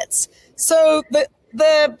dangly bits. So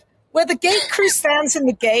the where the gate crew stands in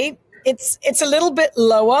the gate, it's a little bit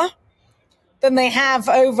lower than they have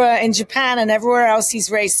over in Japan and everywhere else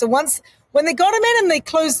he's raced. So when they got him in and they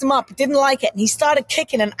closed him up, he didn't like it, and he started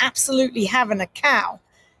kicking and absolutely having a cow.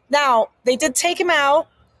 Now, they did take him out,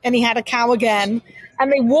 and he had a cow again,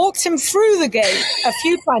 and they walked him through the gate a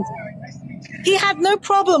few times. He had no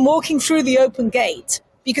problem walking through the open gate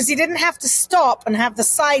because he didn't have to stop and have the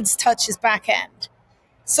sides touch his back end.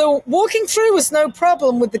 So walking through was no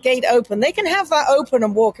problem with the gate open. They can have that open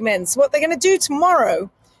and walk him in. So what they're going to do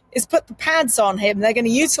tomorrow is put the pads on him. They're going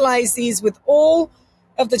to utilize these with all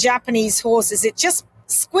of the Japanese horses. It just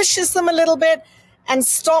squishes them a little bit and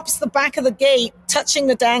stops the back of the gate touching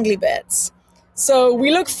the dangly bits. So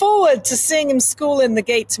we look forward to seeing him school in the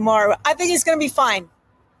gate tomorrow. I think he's going to be fine.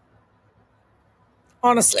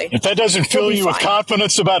 Honestly. If that doesn't fill you with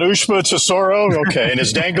confidence about Ushba Tesoro, okay, and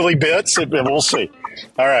his dangly bits, we'll see.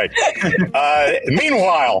 All right.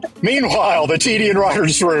 Meanwhile, the TDN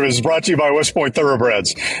Riders Room is brought to you by West Point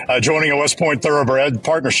Thoroughbreds. Joining a West Point Thoroughbred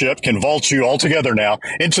partnership can vault you all together now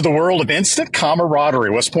into the world of instant camaraderie.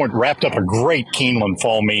 West Point wrapped up a great Keeneland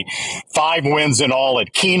fall meet. 5 wins in all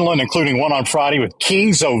at Keeneland, including one on Friday with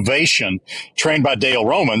King's Ovation, trained by Dale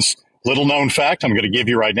Romans. Little known fact I'm going to give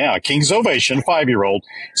you right now. King's Ovation, 5-year-old,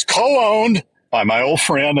 is co-owned by my old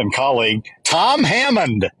friend and colleague, Tom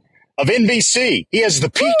Hammond of NBC. He has the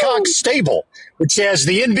Peacock Stable, which has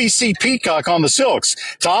the NBC Peacock on the silks.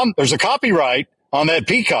 Tom, there's a copyright on that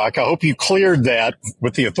Peacock. I hope you cleared that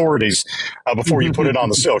with the authorities before you put it on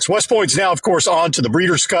the silks. West Point's now, of course, on to the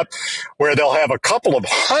Breeders' Cup, where they'll have a couple of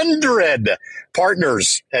 100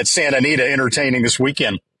 partners at Santa Anita entertaining this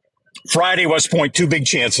weekend. Friday, West Point, 2 big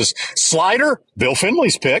chances. Slider, Bill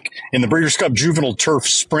Finley's pick in the Breeders' Cup Juvenile Turf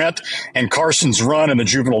Sprint, and Carson's Run in the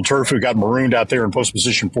Juvenile Turf, who got marooned out there in post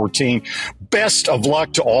position 14. Best of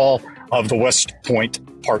luck to all of the West Point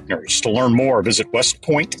partners. To learn more, visit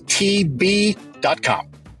westpointtb.com.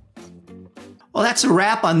 Well, that's a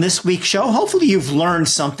wrap on this week's show. Hopefully you've learned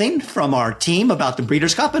something from our team about the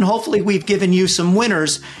Breeders' Cup, and hopefully we've given you some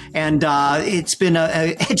winners. And it's been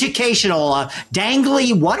an educational,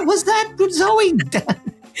 dangly, what was that, Zoe?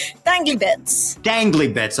 Dangly bits.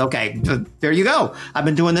 Dangly bits. Okay, there you go. I've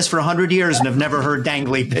been doing this for 100 years and have never heard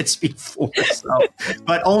dangly bits before. So,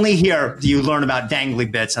 but only here do you learn about dangly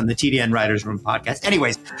bits on the TDN Writers Room podcast.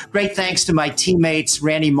 Anyways, great thanks to my teammates,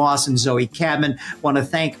 Randy Moss and Zoe Cadman. Want to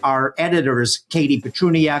thank our editors, Katie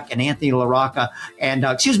Petruniak and Anthony LaRocca. And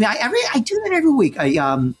excuse me, I do that every week. I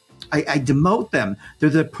demote them. They're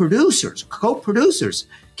the producers, co-producers,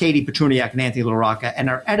 Katie Petruniak and Anthony LaRocca, and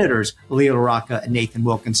our editors, Leah LaRocca and Nathan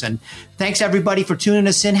Wilkinson. Thanks, everybody, for tuning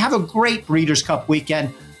us in. Have a great Breeders' Cup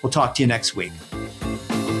weekend. We'll talk to you next week.